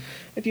idiot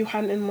if you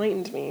hadn't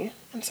enlightened me.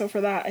 And so for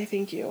that, I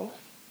thank you.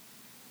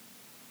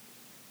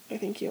 I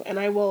thank you. And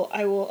I will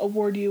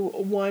award you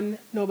 1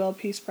 Nobel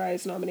Peace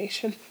Prize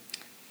nomination.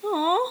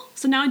 Aw.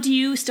 So now do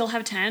you still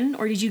have 10,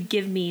 or did you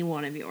give me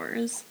one of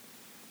yours?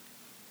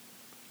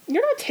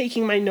 You're not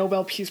taking my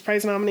Nobel Peace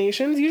Prize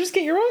nominations. You just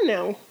get your own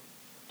now.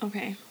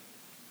 Okay.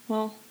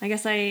 Well, I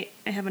guess I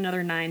have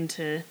another 9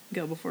 to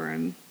go before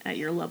I'm at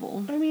your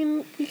level. I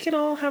mean, we can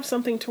all have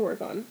something to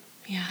work on.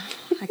 Yeah.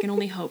 I can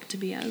only hope to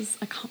be as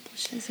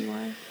accomplished as you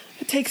are.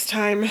 It takes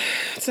time.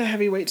 It's a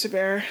heavy weight to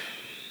bear.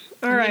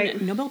 All right.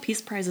 Nobel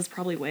Peace Prizes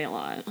probably weigh a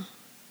lot.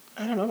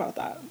 I don't know about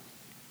that.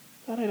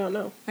 That I don't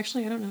know.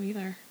 Actually, I don't know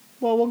either.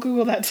 Well, we'll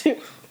Google that too.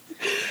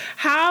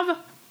 Have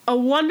a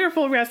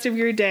wonderful rest of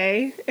your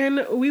day,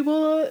 and we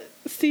will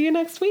see you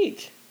next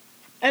week.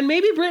 And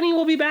maybe Brittany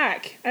will be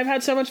back. I've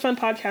had so much fun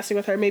podcasting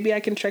with her. Maybe I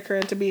can trick her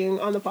into being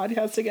on the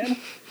podcast again.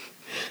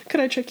 Could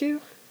I trick you?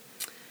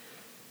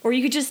 Or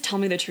you could just tell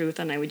me the truth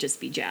and I would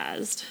just be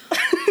jazzed.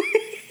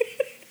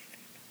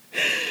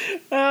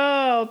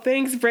 Oh,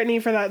 thanks, Brittany,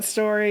 for that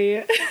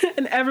story.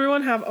 And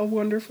everyone have a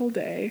wonderful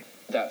day.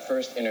 That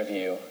first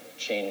interview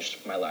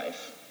changed my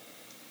life.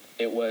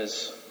 It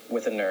was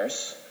with a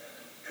nurse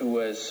who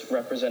was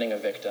representing a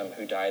victim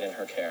who died in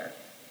her care,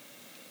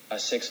 a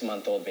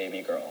 6-month-old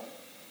baby girl.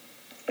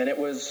 And it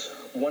was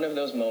one of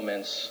those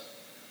moments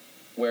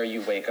where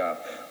you wake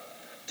up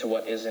to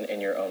what isn't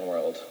in your own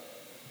world.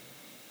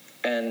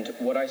 And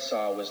what I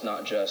saw was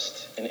not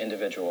just an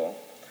individual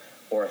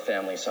or a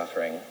family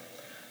suffering,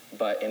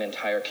 but an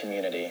entire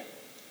community,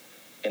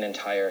 an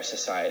entire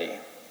society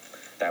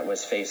that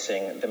was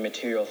facing the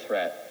material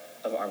threat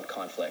of armed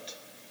conflict.